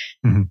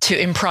to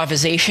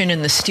improvisation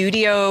in the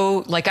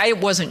studio. Like I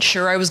wasn't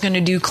sure I was going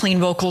to do clean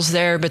vocals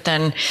there, but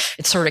then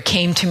it sort of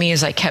came to me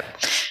as I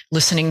kept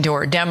listening to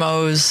our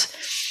demos.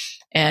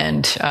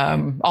 And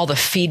all the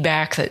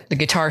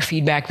guitar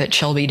feedback that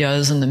Shelby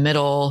does in the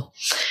middle.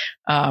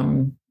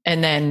 And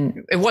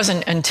then it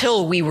wasn't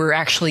until we were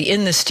actually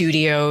in the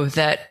studio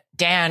that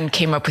Dan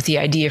came up with the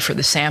idea for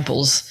the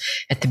samples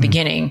at the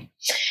beginning.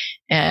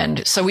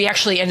 And so we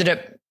actually ended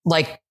up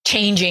like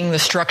changing the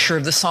structure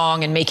of the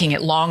song and making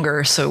it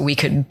longer so we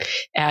could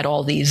add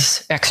all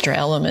these extra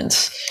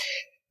elements.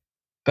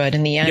 But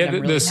in the end,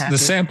 I'm really happy. The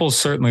samples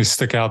certainly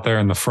stick out there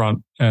in the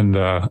front, and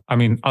I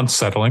mean,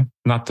 unsettling,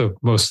 not the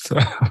most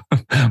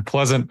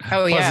pleasant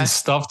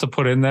stuff to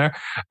put in there.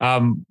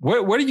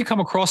 Where do you come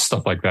across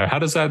stuff like that? How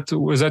does that?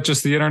 Was that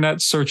just the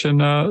internet searching?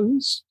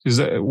 Is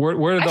that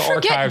where did the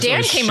archives?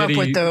 Dan came up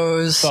with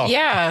those. Stuff?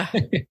 Yeah,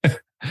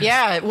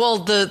 yeah. Well,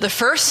 the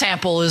first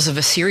sample is of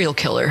a serial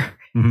killer,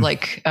 or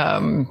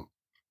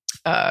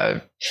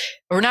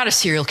not a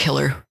serial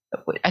killer.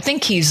 I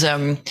think he's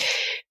a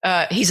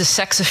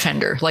sex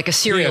offender, like a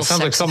serial. Yeah, it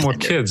sounds sex like someone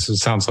with offender. kids. It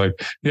sounds like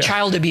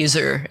Child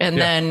abuser, and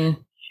then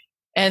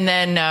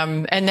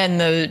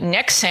the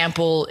next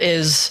sample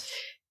is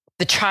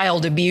the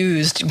child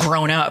abused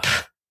grown up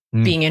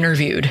being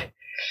interviewed.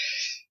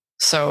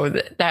 So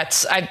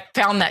I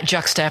found that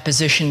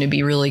juxtaposition to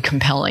be really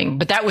compelling.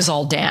 But that was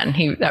all Dan.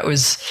 That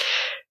was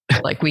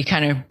like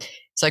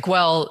it's like,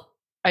 well,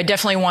 I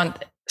definitely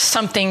want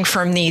something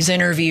from these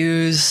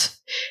interviews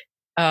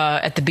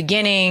at the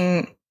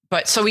beginning,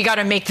 but so we got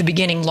to make the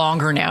beginning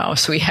longer now.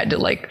 So we had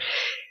to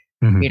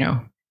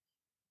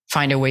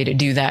find a way to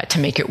do that to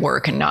make it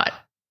work and not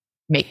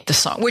make the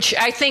song, which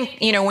I think,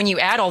 when you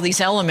add all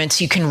these elements,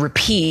 you can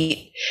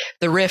repeat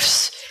the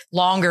riffs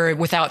longer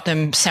without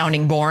them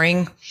sounding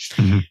boring,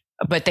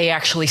 but they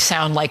actually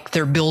sound like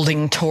they're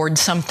building towards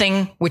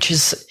something, which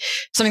is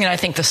something that I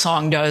think the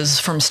song does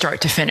from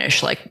start to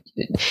finish. Like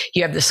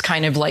you have this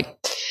kind of like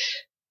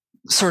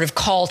sort of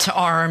call to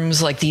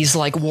arms, like these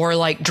like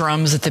warlike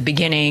drums at the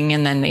beginning,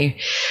 and then they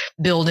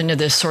build into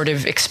this sort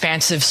of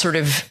expansive sort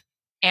of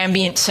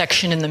ambient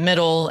section in the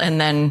middle, and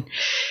then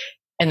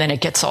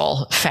it gets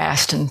all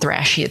fast and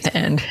thrashy at the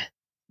end.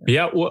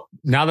 Yeah. Well,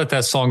 now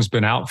that song's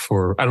been out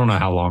for, I don't know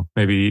how long,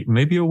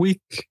 maybe a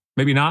week,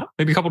 maybe not,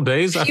 maybe a couple of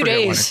days. Few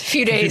days.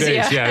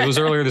 Yeah. It was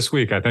earlier this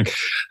week, I think.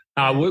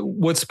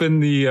 What's been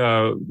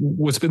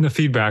the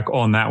feedback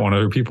on that one?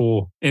 Are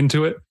people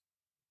into it?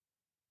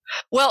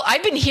 Well,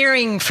 I've been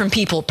hearing from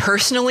people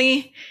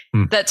personally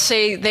that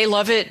say they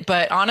love it,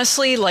 but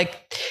honestly,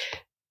 like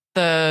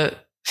the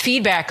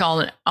feedback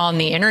on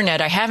the internet,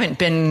 I haven't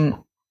been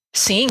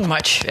seeing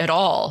much at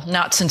all,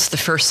 not since the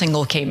first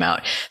single came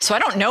out. So I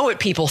don't know what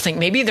people think.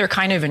 Maybe they're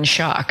kind of in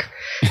shock,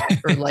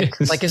 or like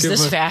is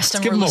this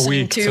Vastum we're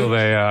listening to?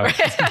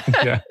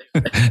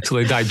 Till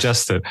they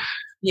digest it.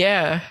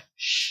 Yeah,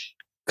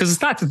 because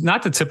it's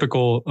not the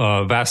typical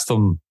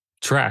Vastum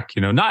track,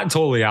 not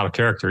totally out of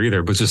character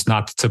either, but just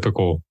not the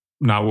typical,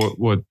 not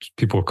what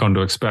people have come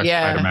to expect.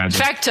 Yeah. I'd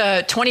imagine. In fact,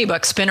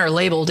 $20 Spinner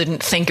label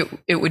didn't think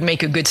it would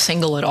make a good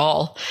single at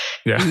all.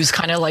 Yeah. He was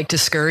kind of like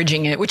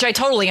discouraging it, which I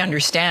totally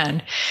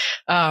understand.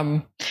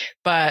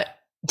 But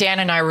Dan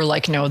and I were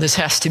like, no,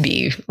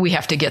 we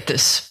have to get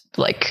this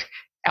like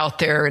out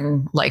there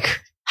and like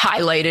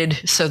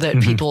highlighted so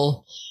that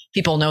people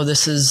know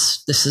this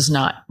is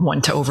not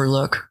one to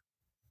overlook.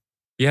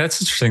 Yeah,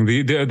 it's interesting.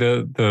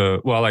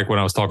 Well, like when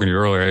I was talking to you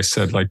earlier, I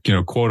said like,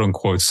 quote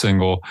unquote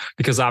single,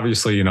 because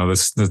obviously,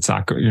 that's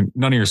not,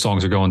 none of your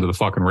songs are going to the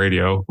fucking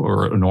radio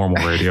or a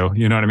normal radio.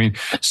 You know what I mean?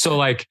 So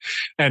like,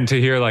 and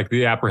to hear like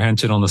the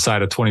apprehension on the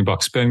side of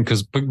 $20 Spin,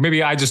 but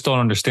maybe I just don't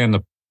understand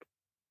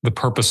the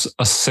purpose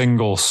a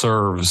single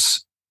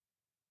serves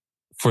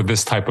for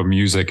this type of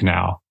music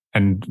now.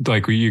 And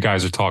like you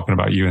guys are talking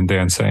about, you and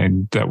Dan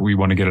saying that we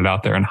want to get it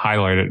out there and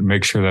highlight it and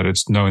make sure that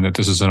it's knowing that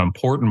this is an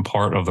important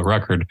part of the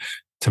record.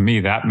 To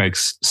me, that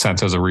makes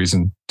sense as a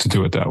reason to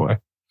do it that way.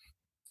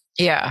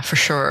 Yeah, for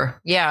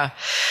sure. Yeah.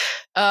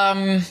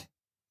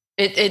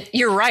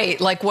 You're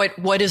right. Like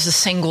what is a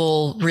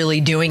single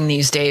really doing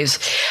these days?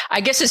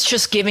 I guess it's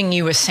just giving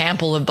you a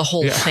sample of the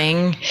whole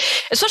thing,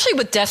 especially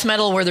with death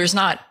metal where there's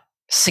not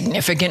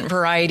significant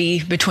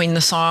variety between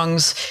the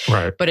songs,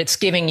 right? But it's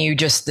giving you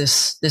just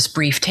this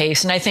brief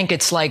taste. And I think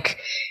it's like,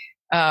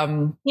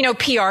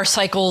 PR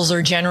cycles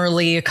are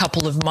generally a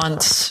couple of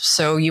months.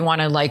 So you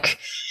want to like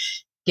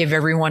give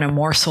everyone a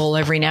morsel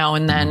every now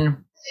and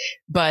then,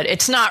 but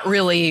it's not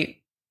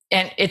really,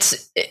 and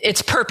its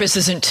purpose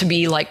isn't to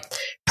be like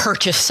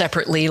purchased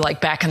separately,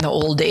 like back in the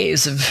old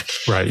days of,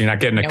 right. You're not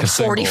getting a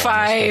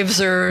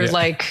 45s or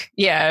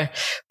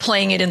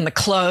playing it in the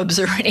clubs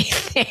or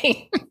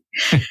anything.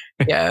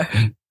 Yeah.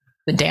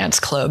 The dance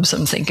clubs,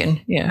 I'm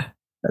thinking. Yeah.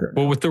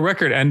 Well, with the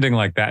record ending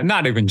like that,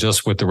 not even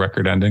just with the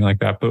record ending like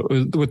that, but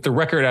with the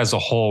record as a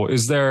whole,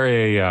 is there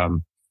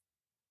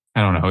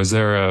is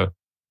there a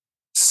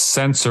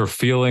sense or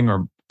feeling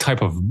or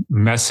type of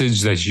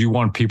message that you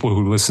want people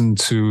who listen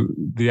to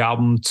the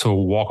album to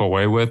walk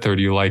away with? Or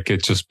do you like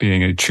it just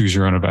being a choose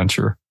your own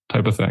adventure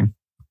type of thing?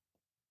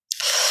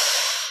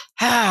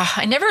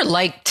 I never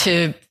like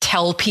to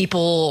tell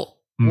people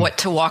what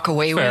to walk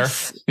away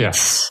with.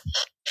 Yes.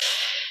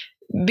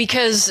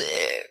 Because,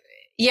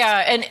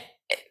 and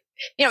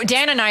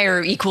Dan and I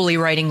are equally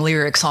writing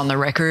lyrics on the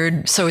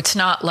record. So it's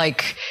not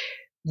like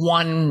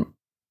one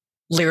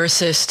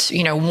lyricist,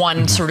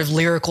 one sort of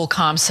lyrical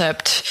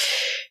concept,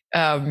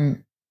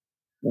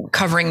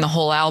 covering the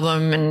whole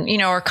album.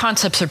 And, our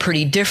concepts are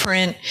pretty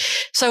different.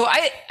 So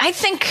I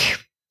think,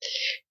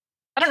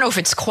 I don't know if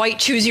it's quite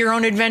choose your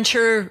own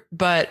adventure,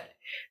 but,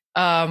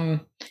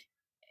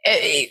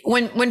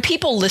 when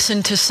people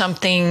listen to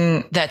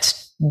something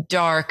that's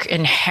dark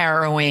and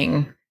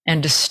harrowing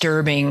and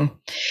disturbing,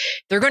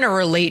 they're going to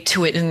relate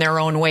to it in their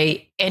own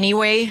way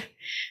anyway.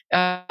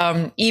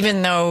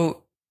 Even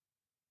though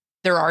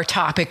there are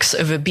topics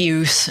of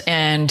abuse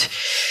and,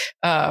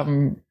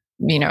 the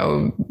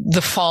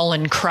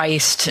fallen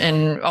Christ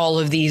and all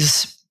of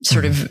these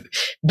sort of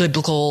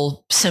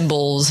biblical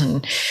symbols.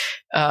 And,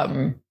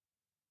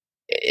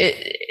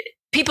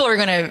 people are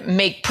going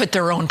to put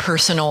their own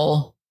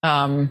personal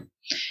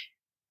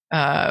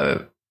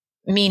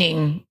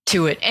meaning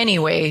to it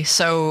anyway.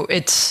 So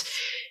it's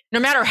no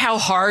matter how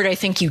hard I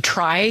think you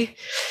try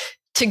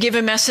to give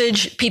a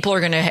message, people are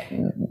going to,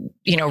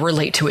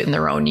 relate to it in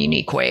their own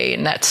unique way.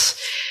 And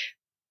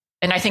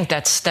I think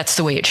that's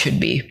the way it should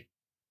be.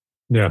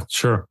 Yeah,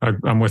 sure.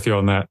 I'm with you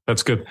on that.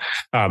 That's good.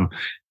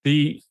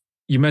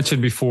 You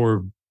mentioned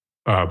before,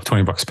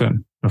 $20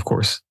 spin, of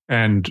course.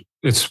 And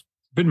it's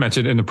been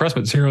mentioned in the Press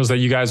Materials that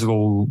you guys have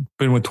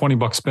been with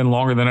 $20 spin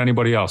longer than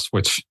anybody else,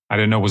 which I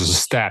didn't know was a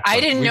stat. I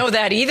didn't know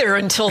that either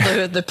until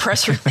the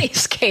press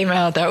release came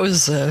out. That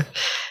was a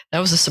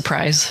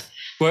surprise.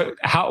 But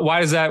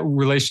why does that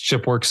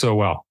relationship work so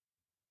well?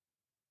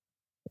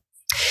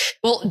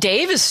 Well,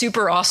 Dave is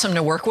super awesome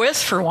to work with,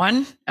 for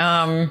one.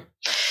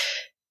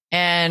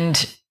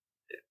 And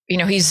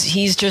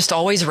he's just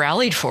always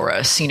rallied for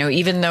us,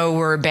 even though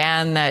we're a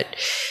band that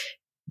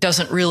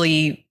doesn't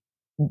really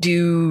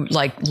do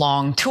like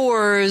long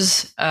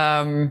tours.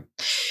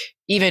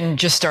 Even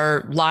just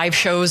our live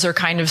shows are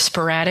kind of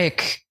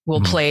sporadic.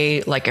 We'll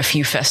play like a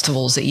few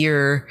festivals a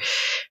year.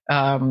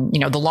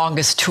 The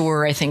longest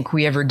tour I think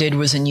we ever did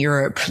was in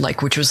Europe,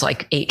 which was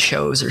like 8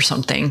 shows or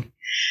something,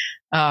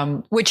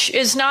 which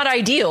is not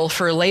ideal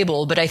for a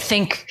label, but I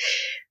think,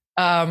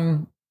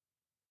 but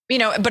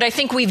I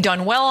think we've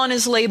done well on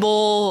his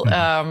label.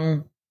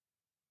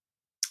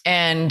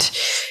 And,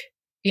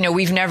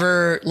 we've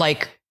never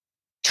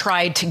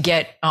tried to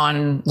get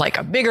on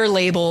a bigger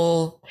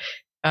label,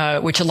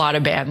 which a lot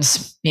of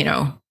bands,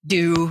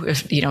 do.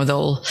 If,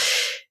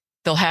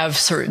 they'll have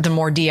the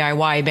more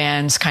DIY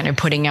bands kind of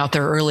putting out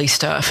their early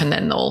stuff, and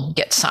then they'll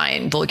get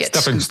signed. They'll get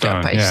scooped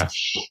up. Yeah.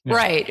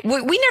 Right.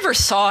 We never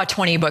saw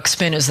 $20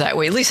 spin as that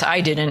way. At least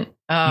I didn't.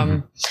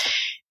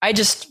 I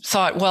just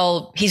thought,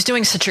 well, he's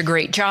doing such a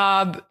great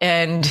job,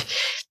 and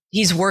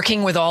he's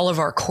working with all of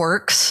our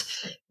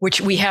quirks, which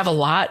we have a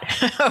lot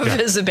of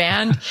as a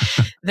band,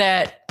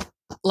 that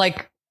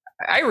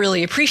I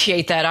really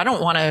appreciate that. I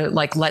don't want to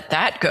let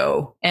that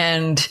go.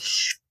 And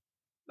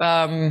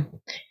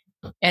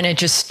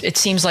it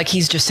seems like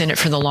he's just in it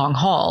for the long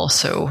haul.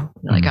 So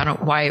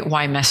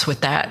why mess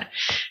with that?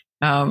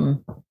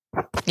 And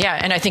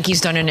I think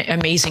he's done an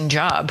amazing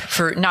job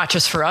for not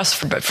just for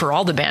us, but for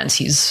all the bands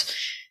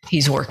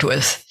he's worked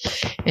with.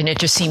 And it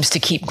just seems to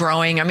keep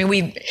growing. I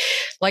mean,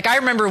 I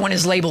remember when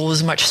his label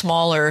was much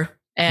smaller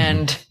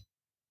and,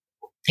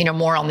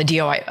 more on the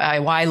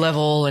DIY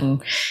level.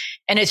 And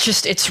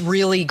it's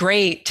really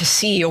great to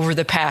see over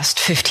the past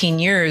 15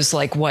 years,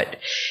 I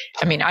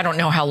don't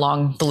know how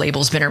long the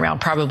label's been around,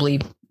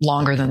 probably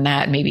longer than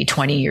that, maybe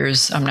 20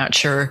 years. I'm not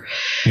sure.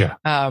 Yeah.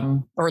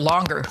 Or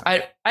longer.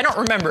 I don't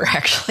remember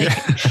actually.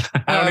 Yeah.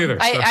 I don't either.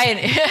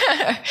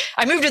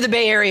 I moved to the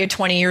Bay Area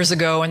 20 years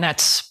ago, and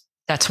that's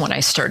when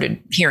I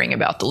started hearing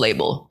about the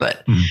label.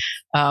 But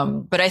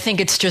I think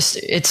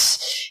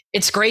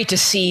it's great to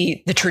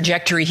see the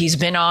trajectory he's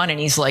been on, and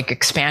he's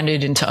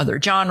expanded into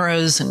other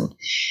genres, and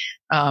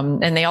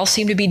they all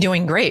seem to be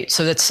doing great.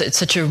 So it's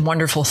such a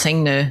wonderful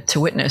thing to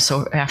witness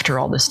after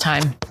all this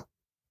time.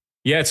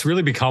 Yeah, it's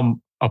really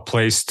become a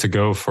place to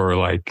go for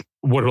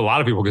what a lot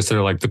of people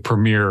consider the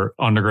premier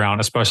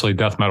underground, especially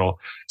death metal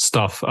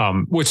stuff,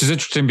 which is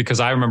interesting because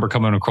I remember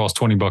coming across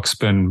 $20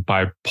 spin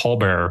by Paul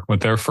Bearer when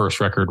their first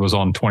record was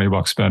on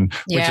 $20 spin,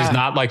 which is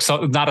not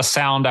not a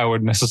sound I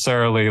would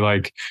necessarily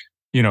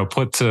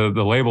put to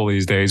the label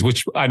these days,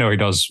 which I know he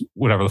does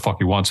whatever the fuck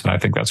he wants. And I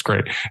think that's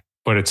great.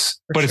 But it's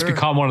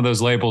become one of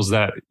those labels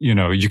that,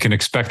 you can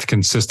expect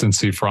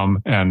consistency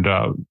from, and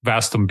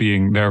Vastum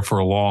being there for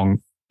a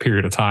long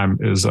period of time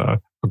is a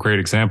great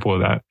example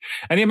of that.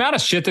 And the amount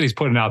of shit that he's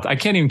putting out, I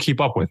can't even keep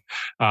up with.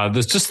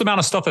 There's just the amount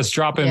of stuff that's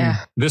dropping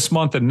this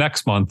month and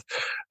next month.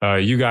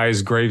 You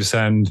guys,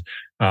 Gravesend,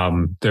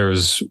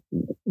 there's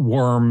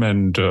Worm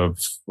and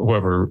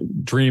whoever,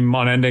 Dream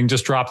Unending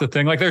just dropped the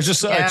thing. There's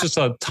just it's just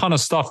a ton of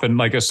stuff. And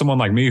as someone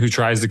like me who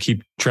tries to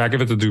keep track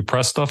of it to do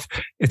press stuff,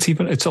 it's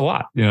a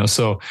lot,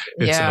 so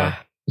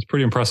it's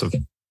pretty impressive.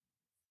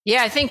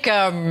 Yeah, I think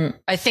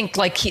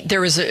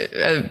there was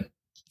a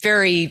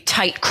very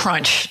tight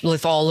crunch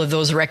with all of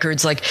those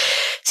records. It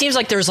seems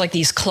like there's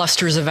these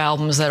clusters of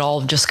albums that all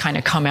just kind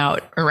of come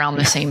out around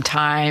the same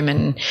time.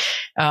 And,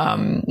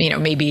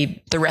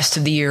 maybe the rest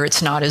of the year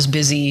it's not as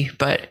busy,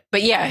 but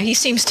yeah, he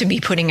seems to be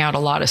putting out a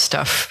lot of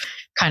stuff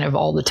kind of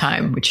all the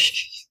time,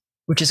 which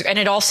is, and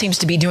it all seems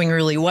to be doing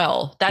really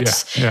well.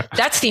 That's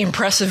the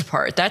impressive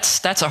part.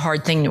 That's a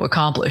hard thing to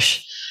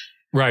accomplish.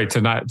 Right.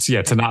 To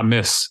not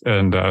miss.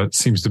 And it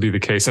seems to be the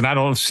case. And I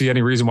don't see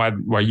any reason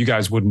why you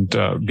guys wouldn't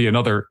be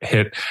another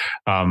hit.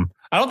 I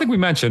don't think we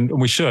mentioned,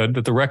 and we should,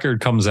 that the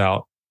record comes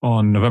out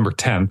on November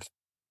 10th.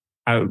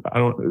 I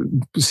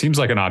don't, it seems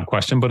like an odd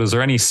question, but is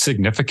there any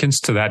significance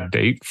to that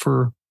date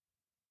for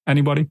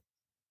anybody?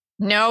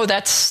 No,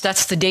 that's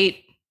the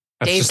date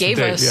Dave gave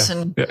us.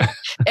 Yeah.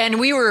 And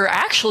we were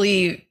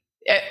actually,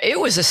 it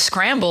was a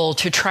scramble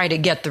to try to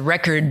get the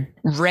record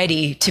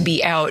ready to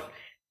be out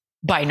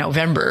by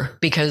November,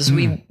 because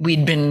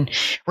we'd been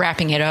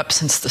wrapping it up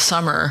since the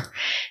summer,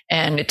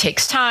 and it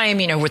takes time,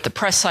 with the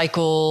press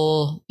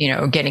cycle,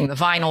 getting the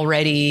vinyl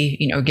ready,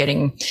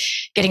 getting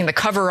the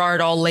cover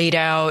art all laid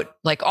out,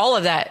 like all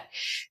of that.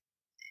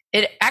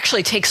 It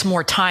actually takes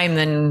more time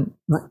than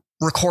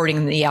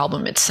recording the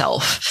album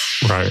itself.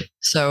 Right.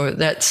 So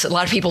that's, a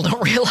lot of people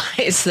don't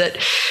realize that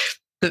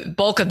the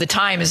bulk of the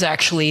time is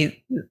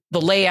actually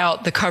the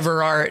layout, the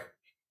cover art,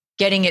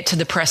 getting it to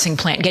the pressing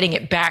plant, getting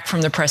it back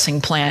from the pressing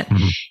plant,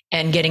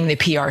 and getting the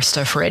PR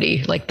stuff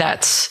ready. Like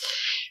that's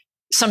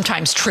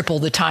sometimes triple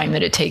the time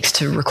that it takes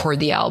to record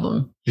the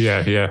album.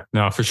 Yeah.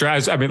 No, for sure.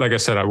 I mean, like I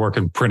said, I work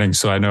in printing,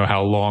 so I know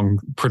how long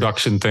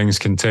production things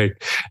can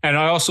take. And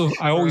I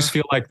always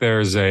feel like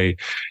there's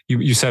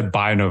you said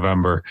by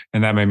November,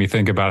 and that made me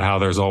think about how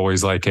there's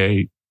always like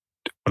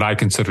what I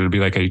consider to be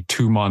like a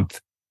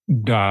 2-month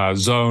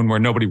zone where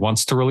nobody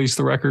wants to release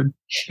the record.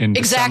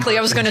 Exactly.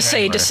 I was going to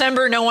say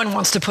December, no one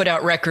wants to put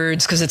out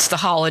records because it's the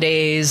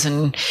holidays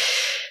and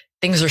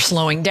things are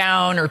slowing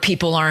down, or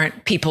people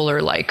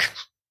are like,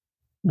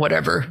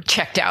 whatever,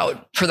 checked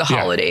out for the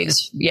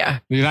holidays. Yeah.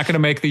 You're not going to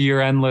make the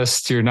year-end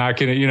list. You're not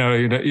going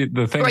to,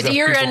 the things. Right. The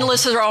year-end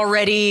lists are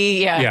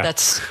already,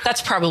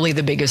 that's probably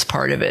the biggest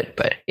part of it.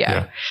 But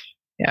yeah.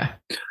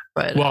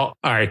 But well,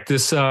 all right.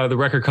 This the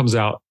record comes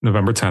out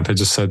November 10th. I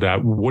just said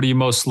that. What are you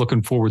most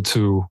looking forward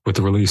to with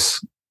the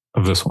release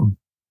of this one?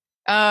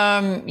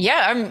 I'm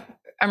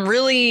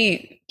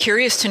really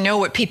curious to know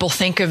what people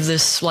think of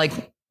this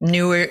like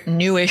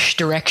newish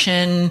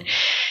direction,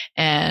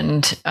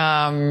 and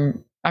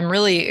I'm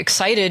really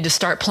excited to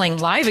start playing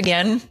live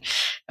again.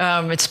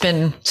 It's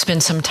been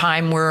some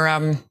time. We're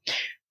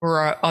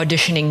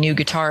auditioning new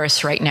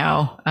guitarists right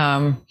now,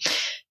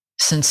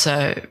 since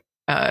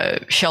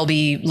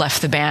Shelby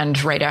left the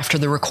band right after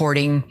the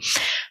recording.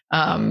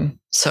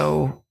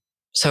 So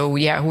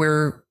yeah,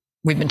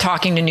 we've been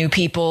talking to new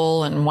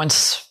people, and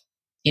once,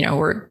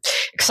 we're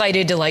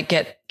excited to like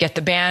get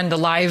the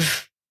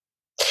live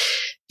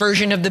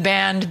version of the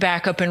band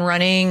back up and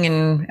running,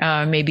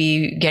 and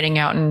maybe getting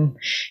out and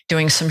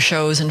doing some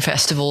shows and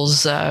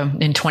festivals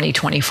in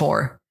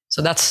 2024.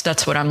 So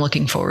that's what I'm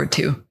looking forward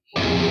to.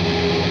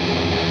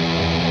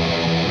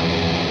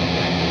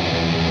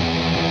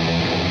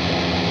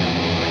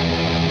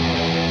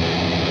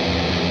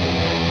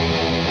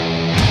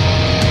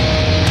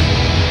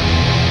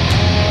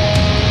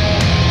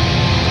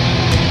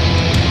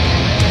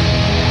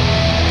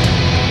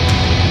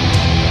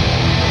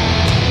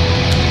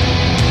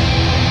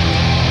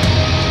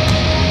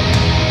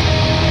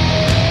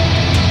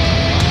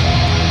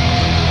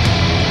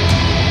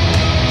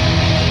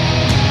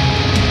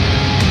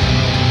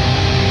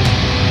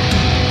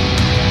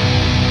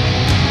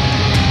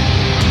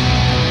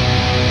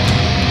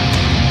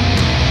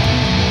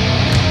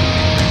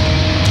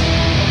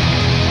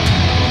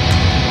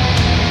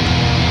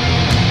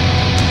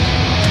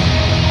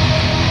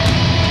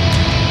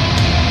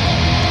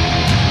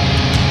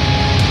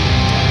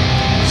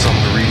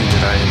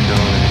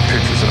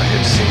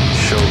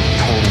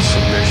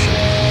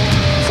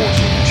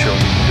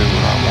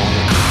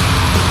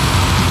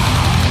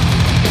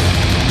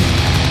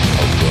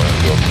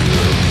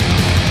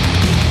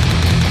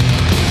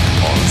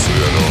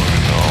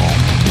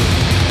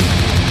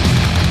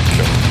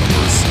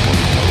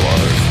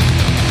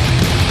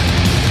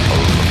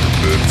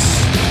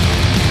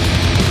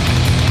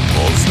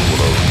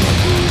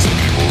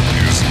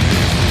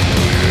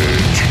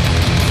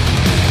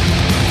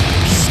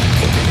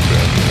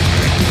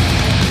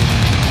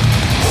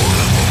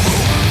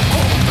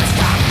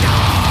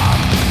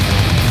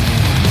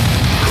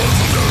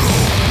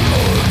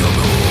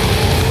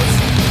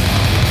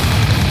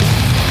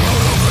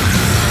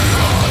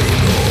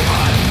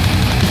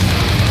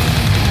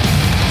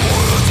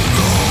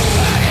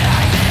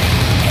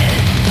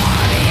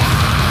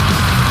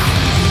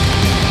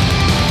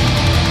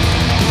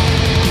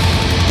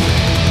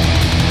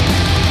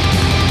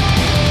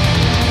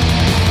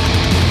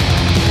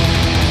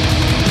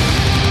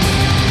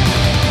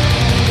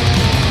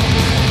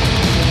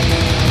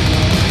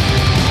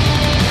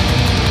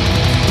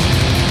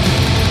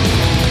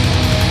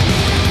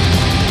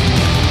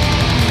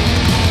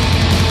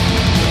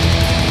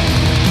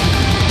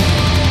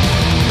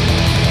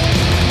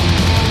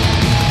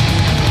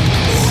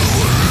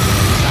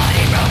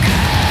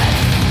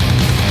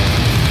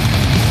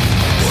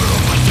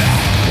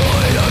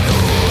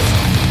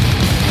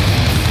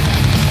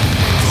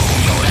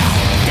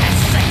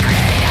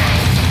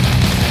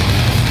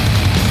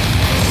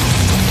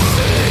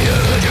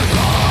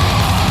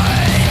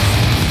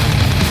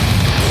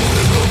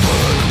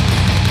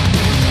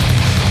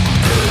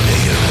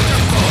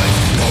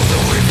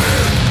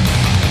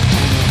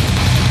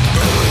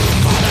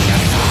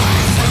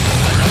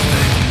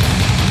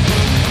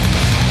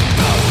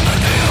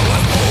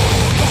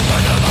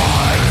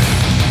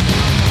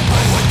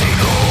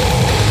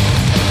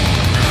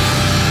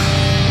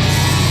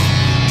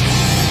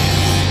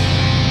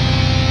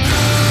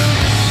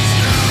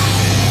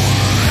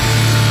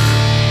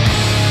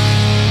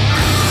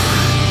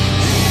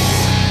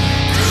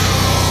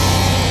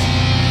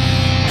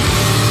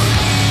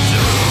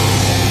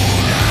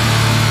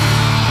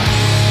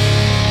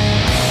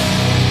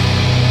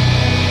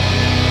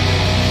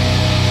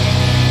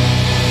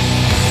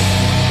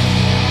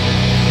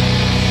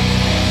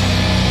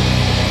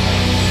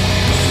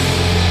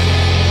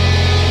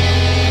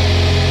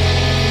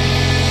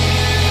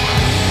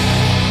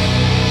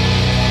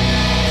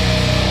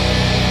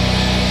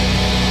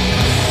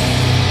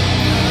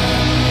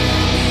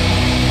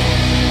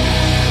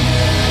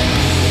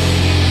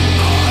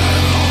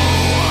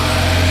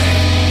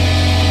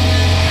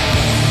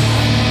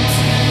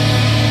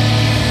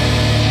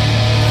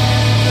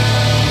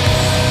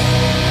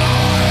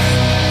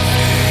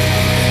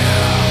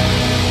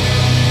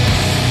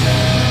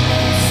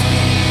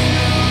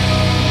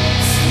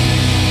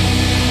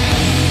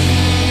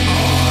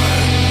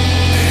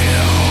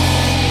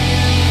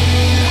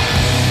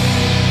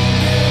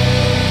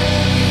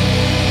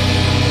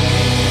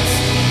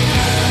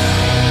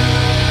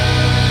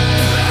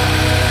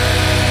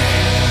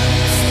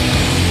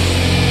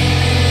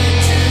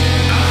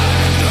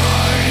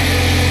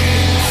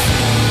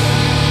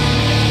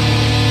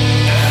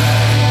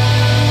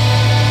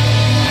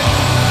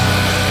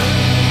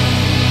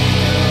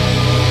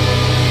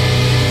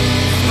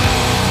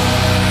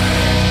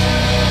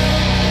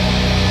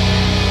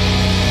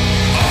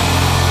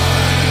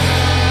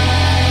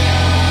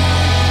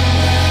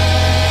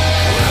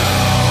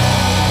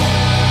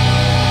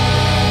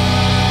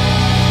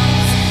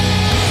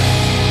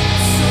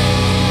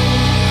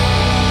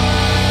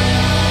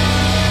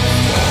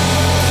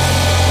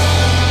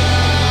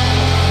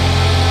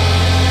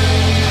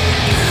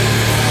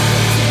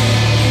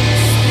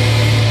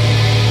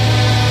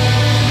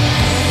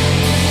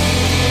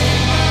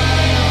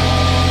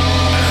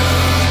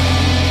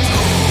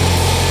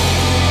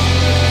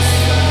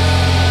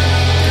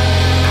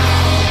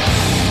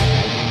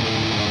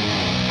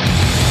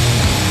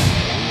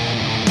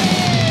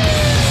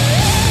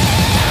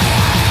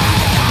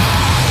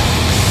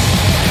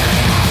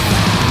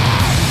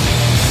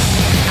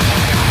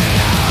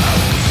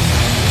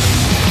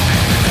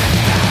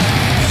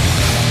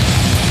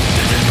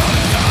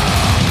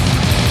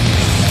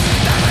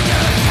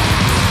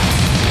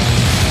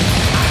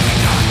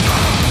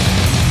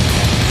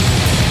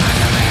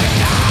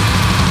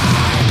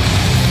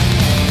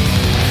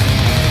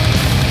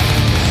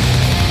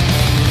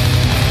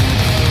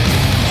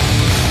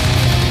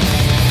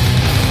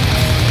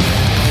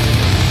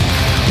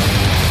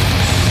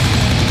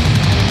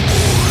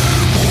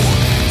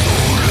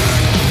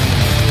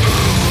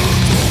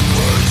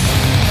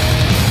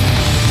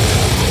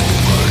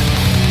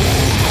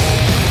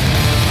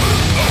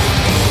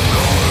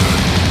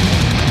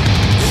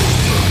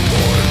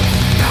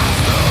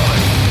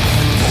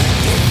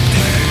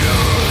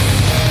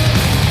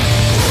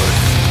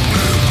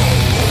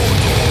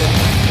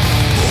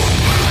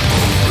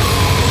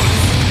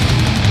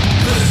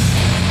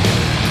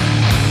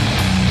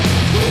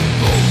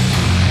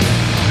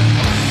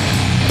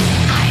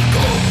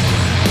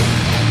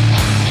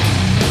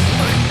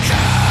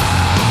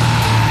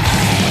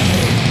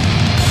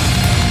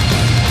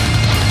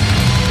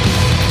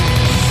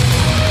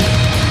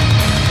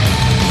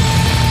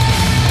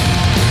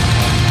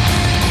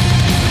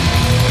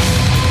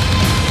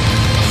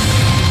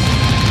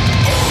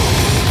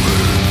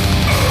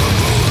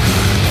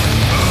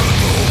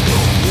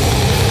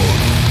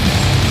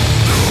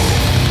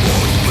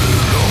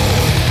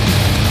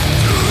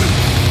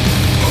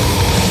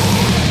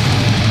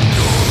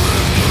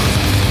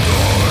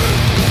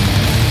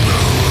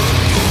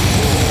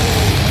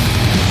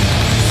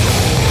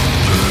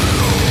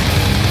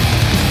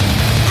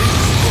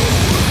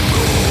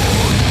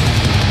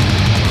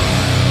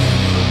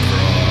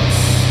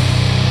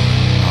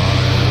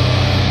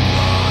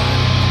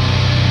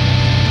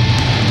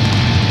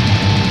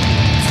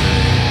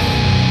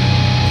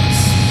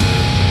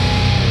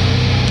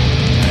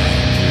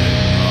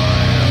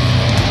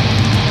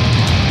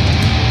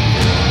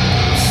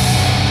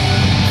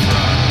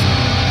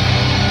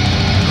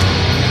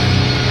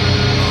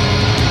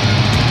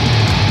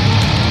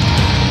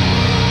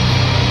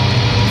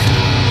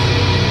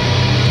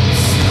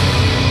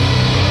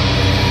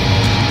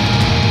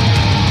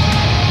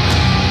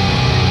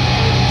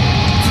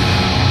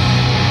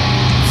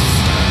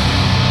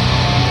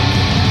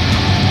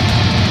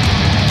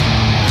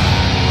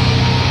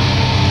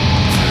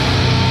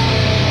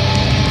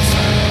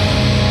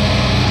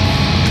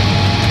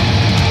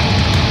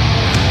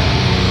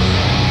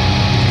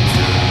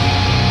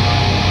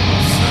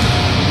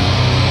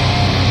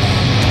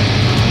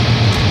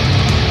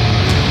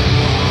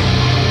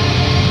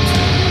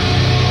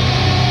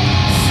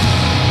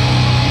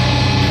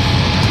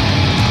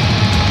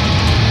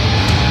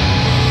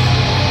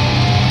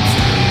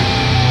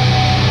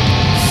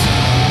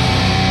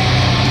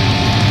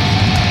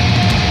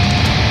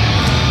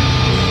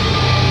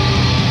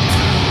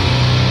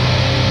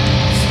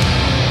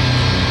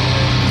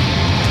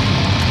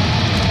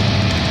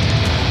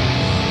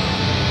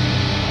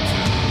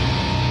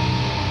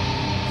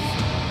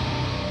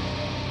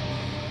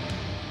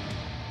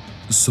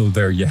 So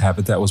there you have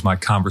it. That was my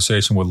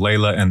conversation with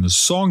Leila. And the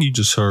song you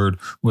just heard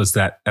was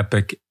that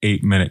epic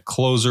 8-minute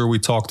closer we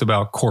talked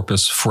about,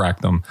 Corpus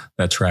Fractum.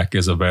 That track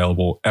is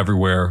available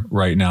everywhere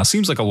right now.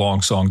 Seems like a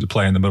long song to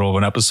play in the middle of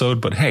an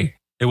episode, but hey,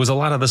 it was a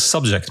lot of the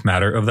subject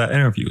matter of that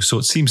interview. So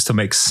it seems to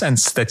make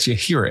sense that you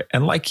hear it.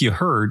 And like you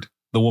heard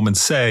the woman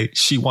say,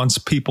 she wants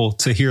people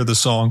to hear the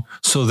song.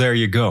 So there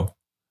you go.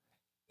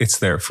 It's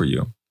there for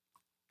you.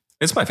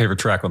 It's my favorite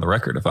track on the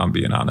record, if I'm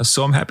being honest.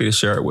 So I'm happy to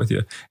share it with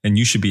you. And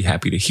you should be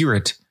happy to hear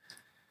it.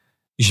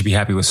 You should be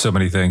happy with so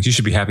many things. You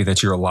should be happy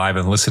that you're alive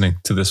and listening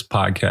to this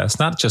podcast.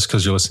 Not just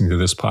because you're listening to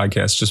this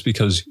podcast, just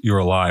because you're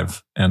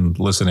alive and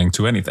listening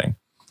to anything.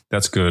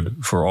 That's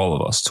good for all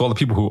of us. To all the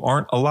people who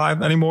aren't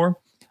alive anymore,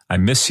 I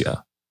miss you.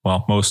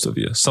 Well, most of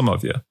you,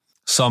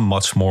 some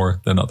much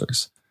more than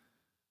others.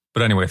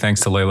 But anyway,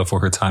 thanks to Leila for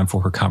her time,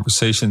 for her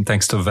conversation.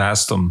 Thanks to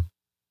Vastum,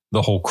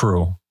 the whole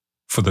crew,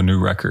 for the new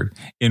record,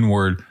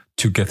 Inward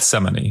to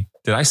Gethsemane.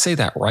 Did I say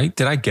that right?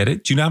 Did I get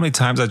it? Do you know how many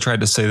times I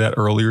tried to say that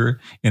earlier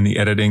in the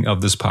editing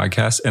of this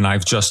podcast and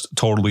I've just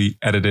totally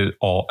edited it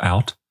all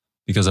out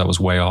because I was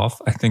way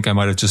off? I think I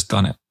might have just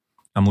done it.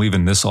 I'm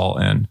leaving this all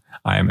in.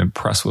 I am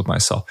impressed with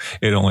myself.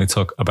 It only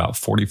took about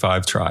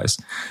 45 tries.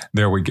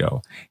 There we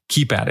go.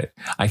 Keep at it.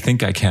 I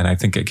think I can.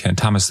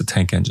 Thomas the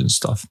Tank Engine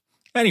stuff.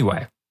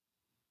 Anyway,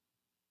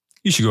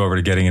 you should go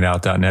over to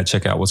gettingitout.net.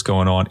 Check out what's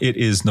going on. It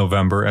is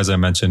November, as I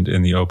mentioned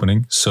in the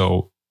opening.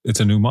 So it's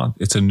a new month.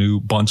 It's a new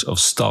bunch of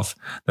stuff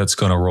that's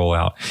going to roll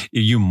out.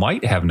 You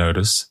might have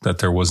noticed that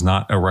there was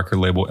not a record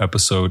label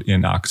episode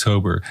in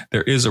October.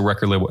 There is a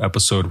record label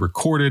episode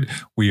recorded.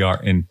 We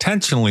are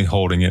intentionally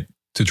holding it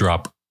to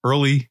drop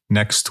early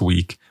next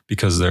week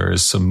because there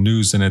is some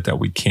news in it that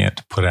we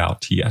can't put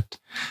out yet.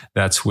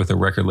 That's with a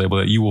record label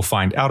that you will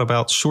find out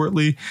about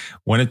shortly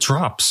when it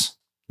drops,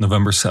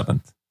 November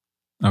 7th.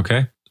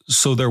 Okay?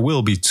 So there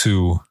will be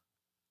 2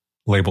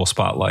 label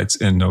spotlights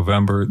in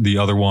November. The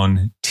other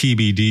one,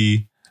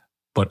 TBD,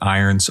 but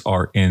irons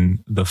are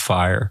in the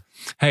fire.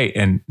 Hey,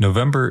 and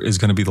November is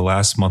going to be the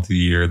last month of the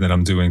year that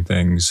I'm doing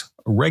things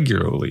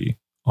regularly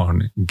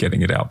on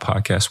Getting It Out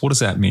podcast. What does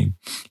that mean?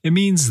 It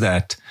means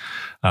that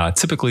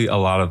typically a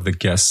lot of the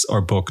guests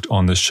are booked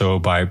on the show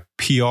by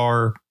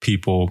PR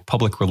people,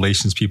 public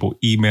relations people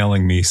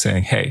emailing me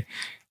saying, hey,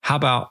 how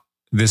about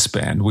this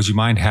band? Would you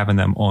mind having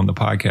them on the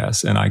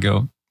podcast? And I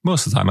go,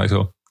 most of the time I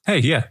go, hey,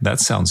 yeah, that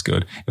sounds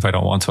good. If I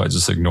don't want to, I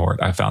just ignore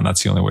it. I found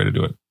that's the only way to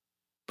do it.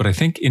 But I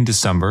think in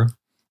December,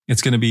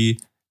 it's going to be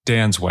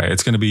Dan's way.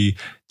 It's going to be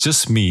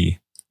just me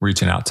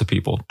reaching out to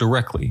people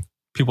directly,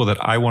 people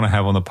that I want to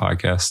have on the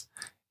podcast.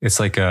 It's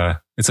like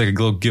a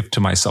little gift to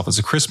myself. It's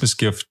a Christmas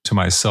gift to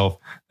myself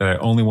that I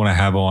only want to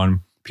have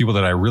on people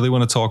that I really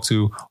want to talk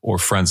to or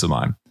friends of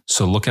mine.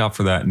 So look out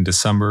for that in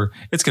December.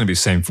 It's going to be the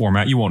same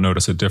format. You won't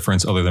notice a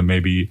difference other than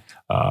maybe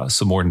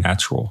some more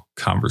natural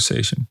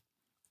conversation.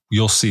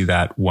 You'll see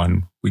that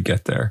when we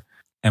get there.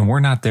 And we're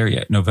not there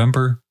yet.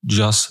 November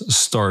just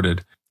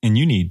started, and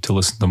you need to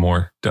listen to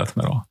more death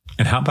metal.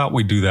 And how about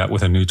we do that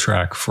with a new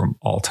track from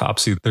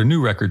Autopsy? Their new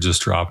record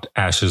just dropped,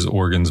 Ashes,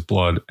 Organs,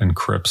 Blood, and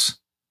Crypts,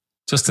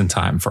 just in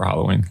time for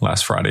Halloween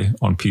last Friday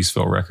on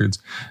Peaceville Records.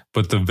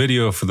 But the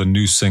video for the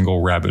new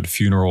single, Rabid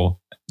Funeral,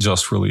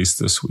 just released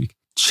this week.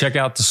 Check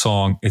out the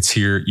song. It's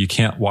here. You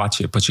can't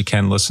watch it, but you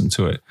can listen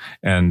to it.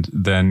 And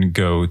then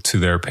go to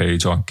their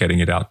page on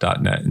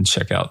gettingitout.net and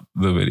check out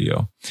the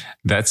video.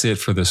 That's it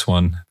for this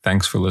one.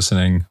 Thanks for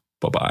listening.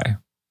 Bye-bye.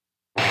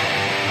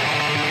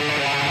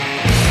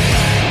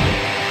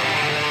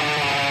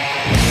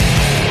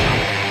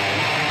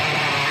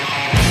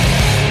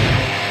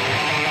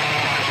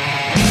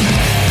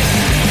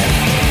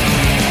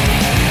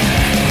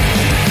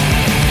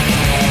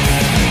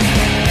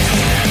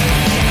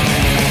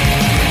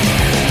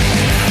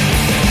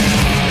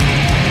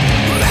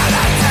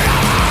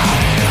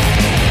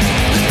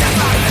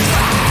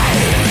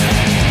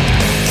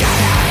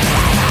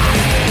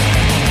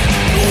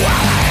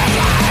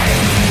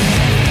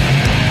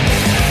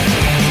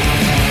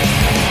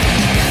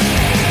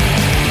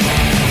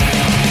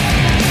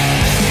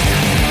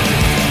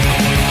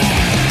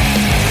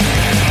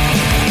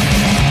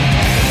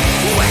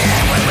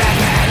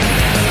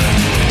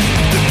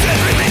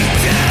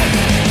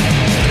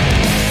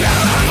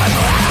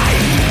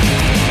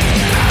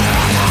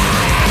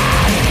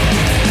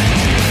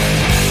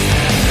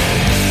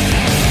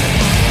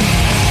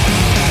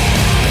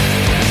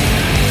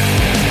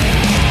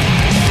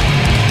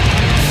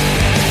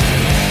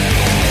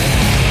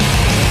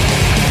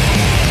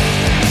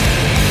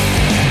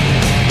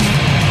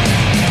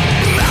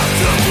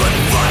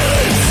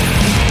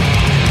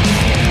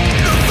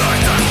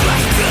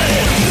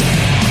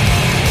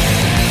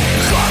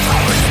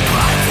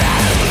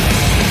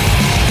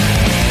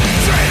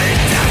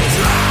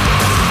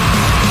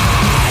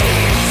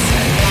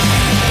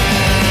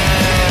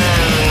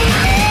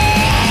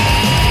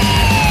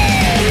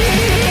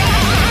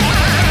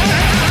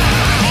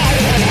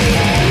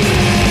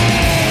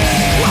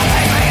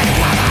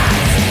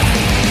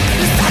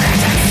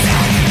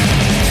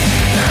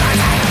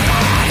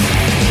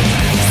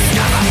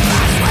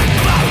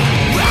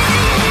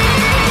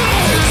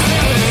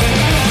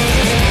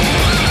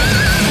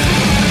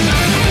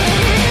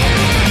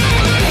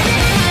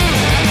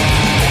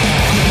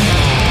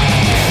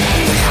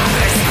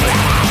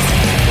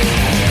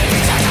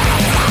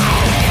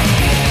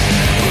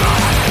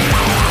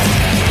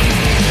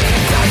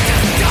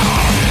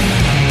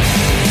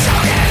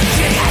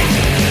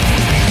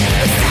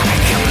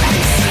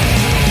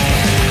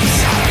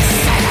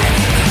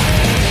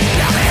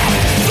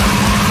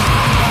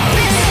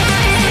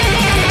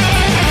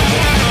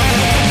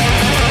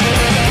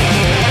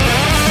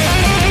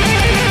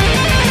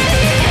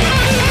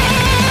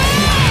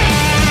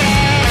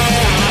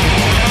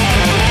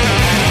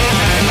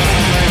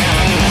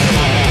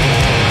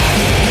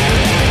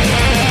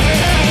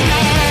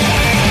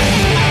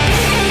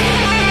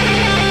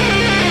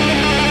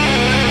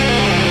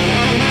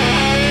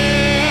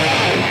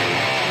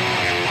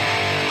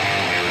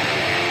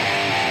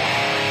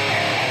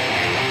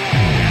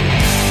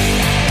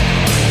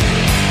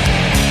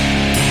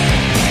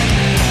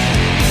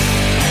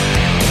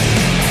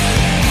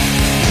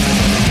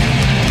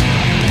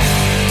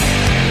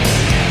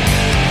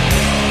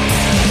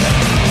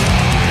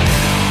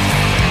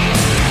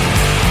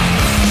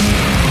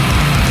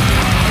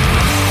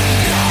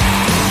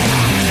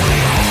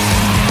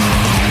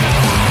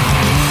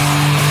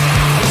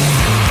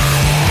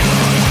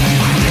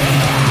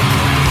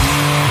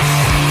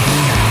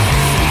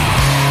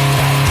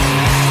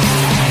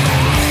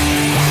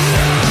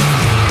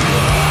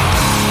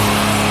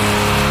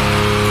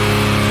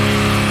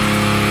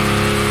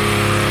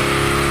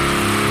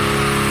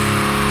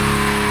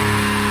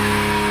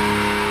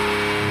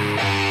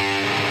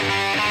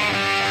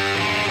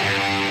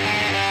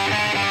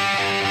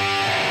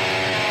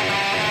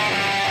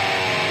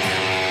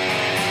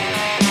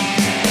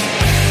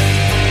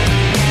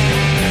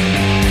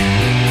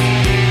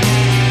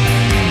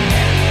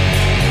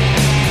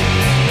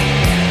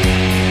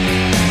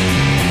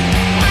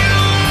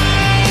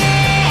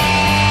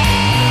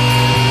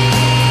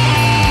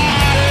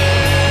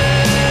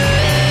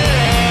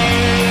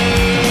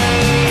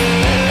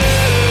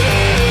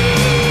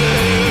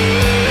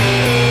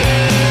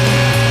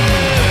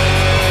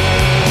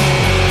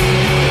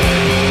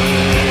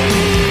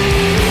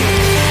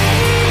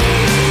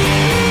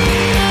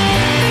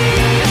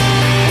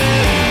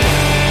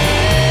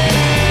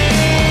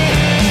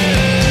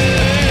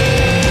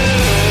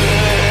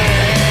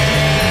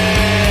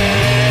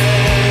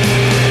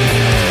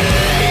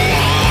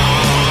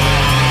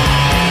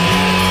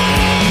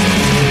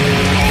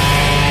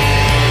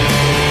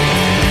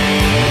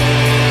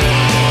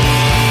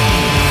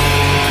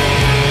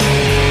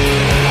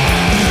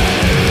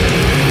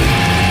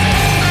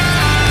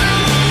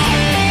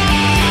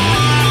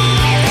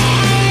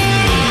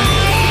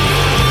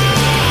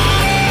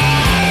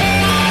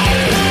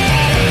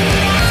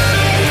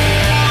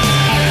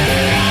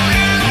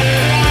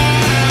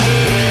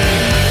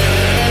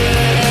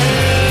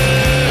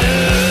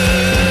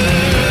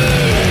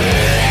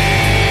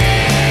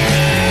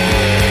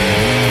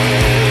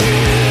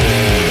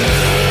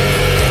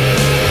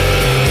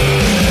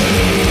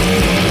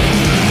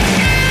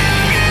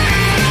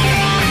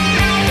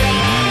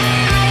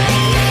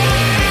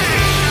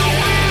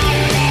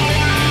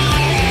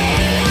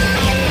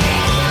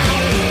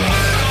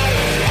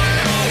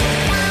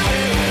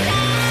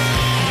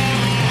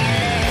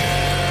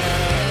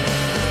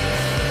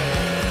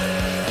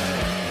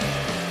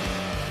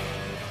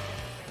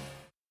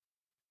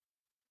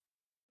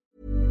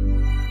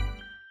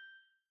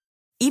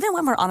 Even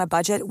when we're on a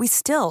budget, we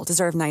still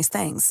deserve nice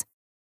things.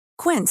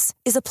 Quince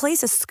is a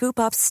place to scoop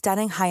up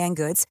stunning high-end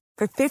goods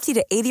for 50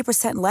 to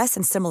 80% less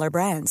than similar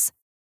brands.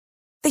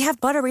 They have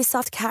buttery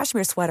soft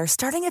cashmere sweaters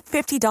starting at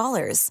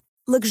 $50,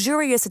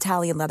 luxurious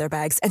Italian leather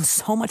bags, and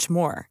so much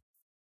more.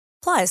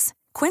 Plus,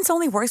 Quince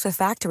only works with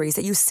factories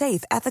that use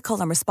safe,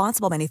 ethical, and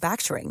responsible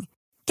manufacturing.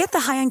 Get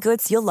the high-end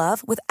goods you'll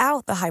love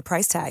without the high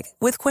price tag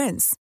with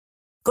Quince.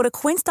 Go to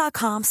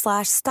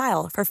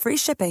quince.com/style for free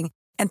shipping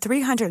and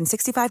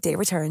 365-day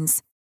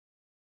returns.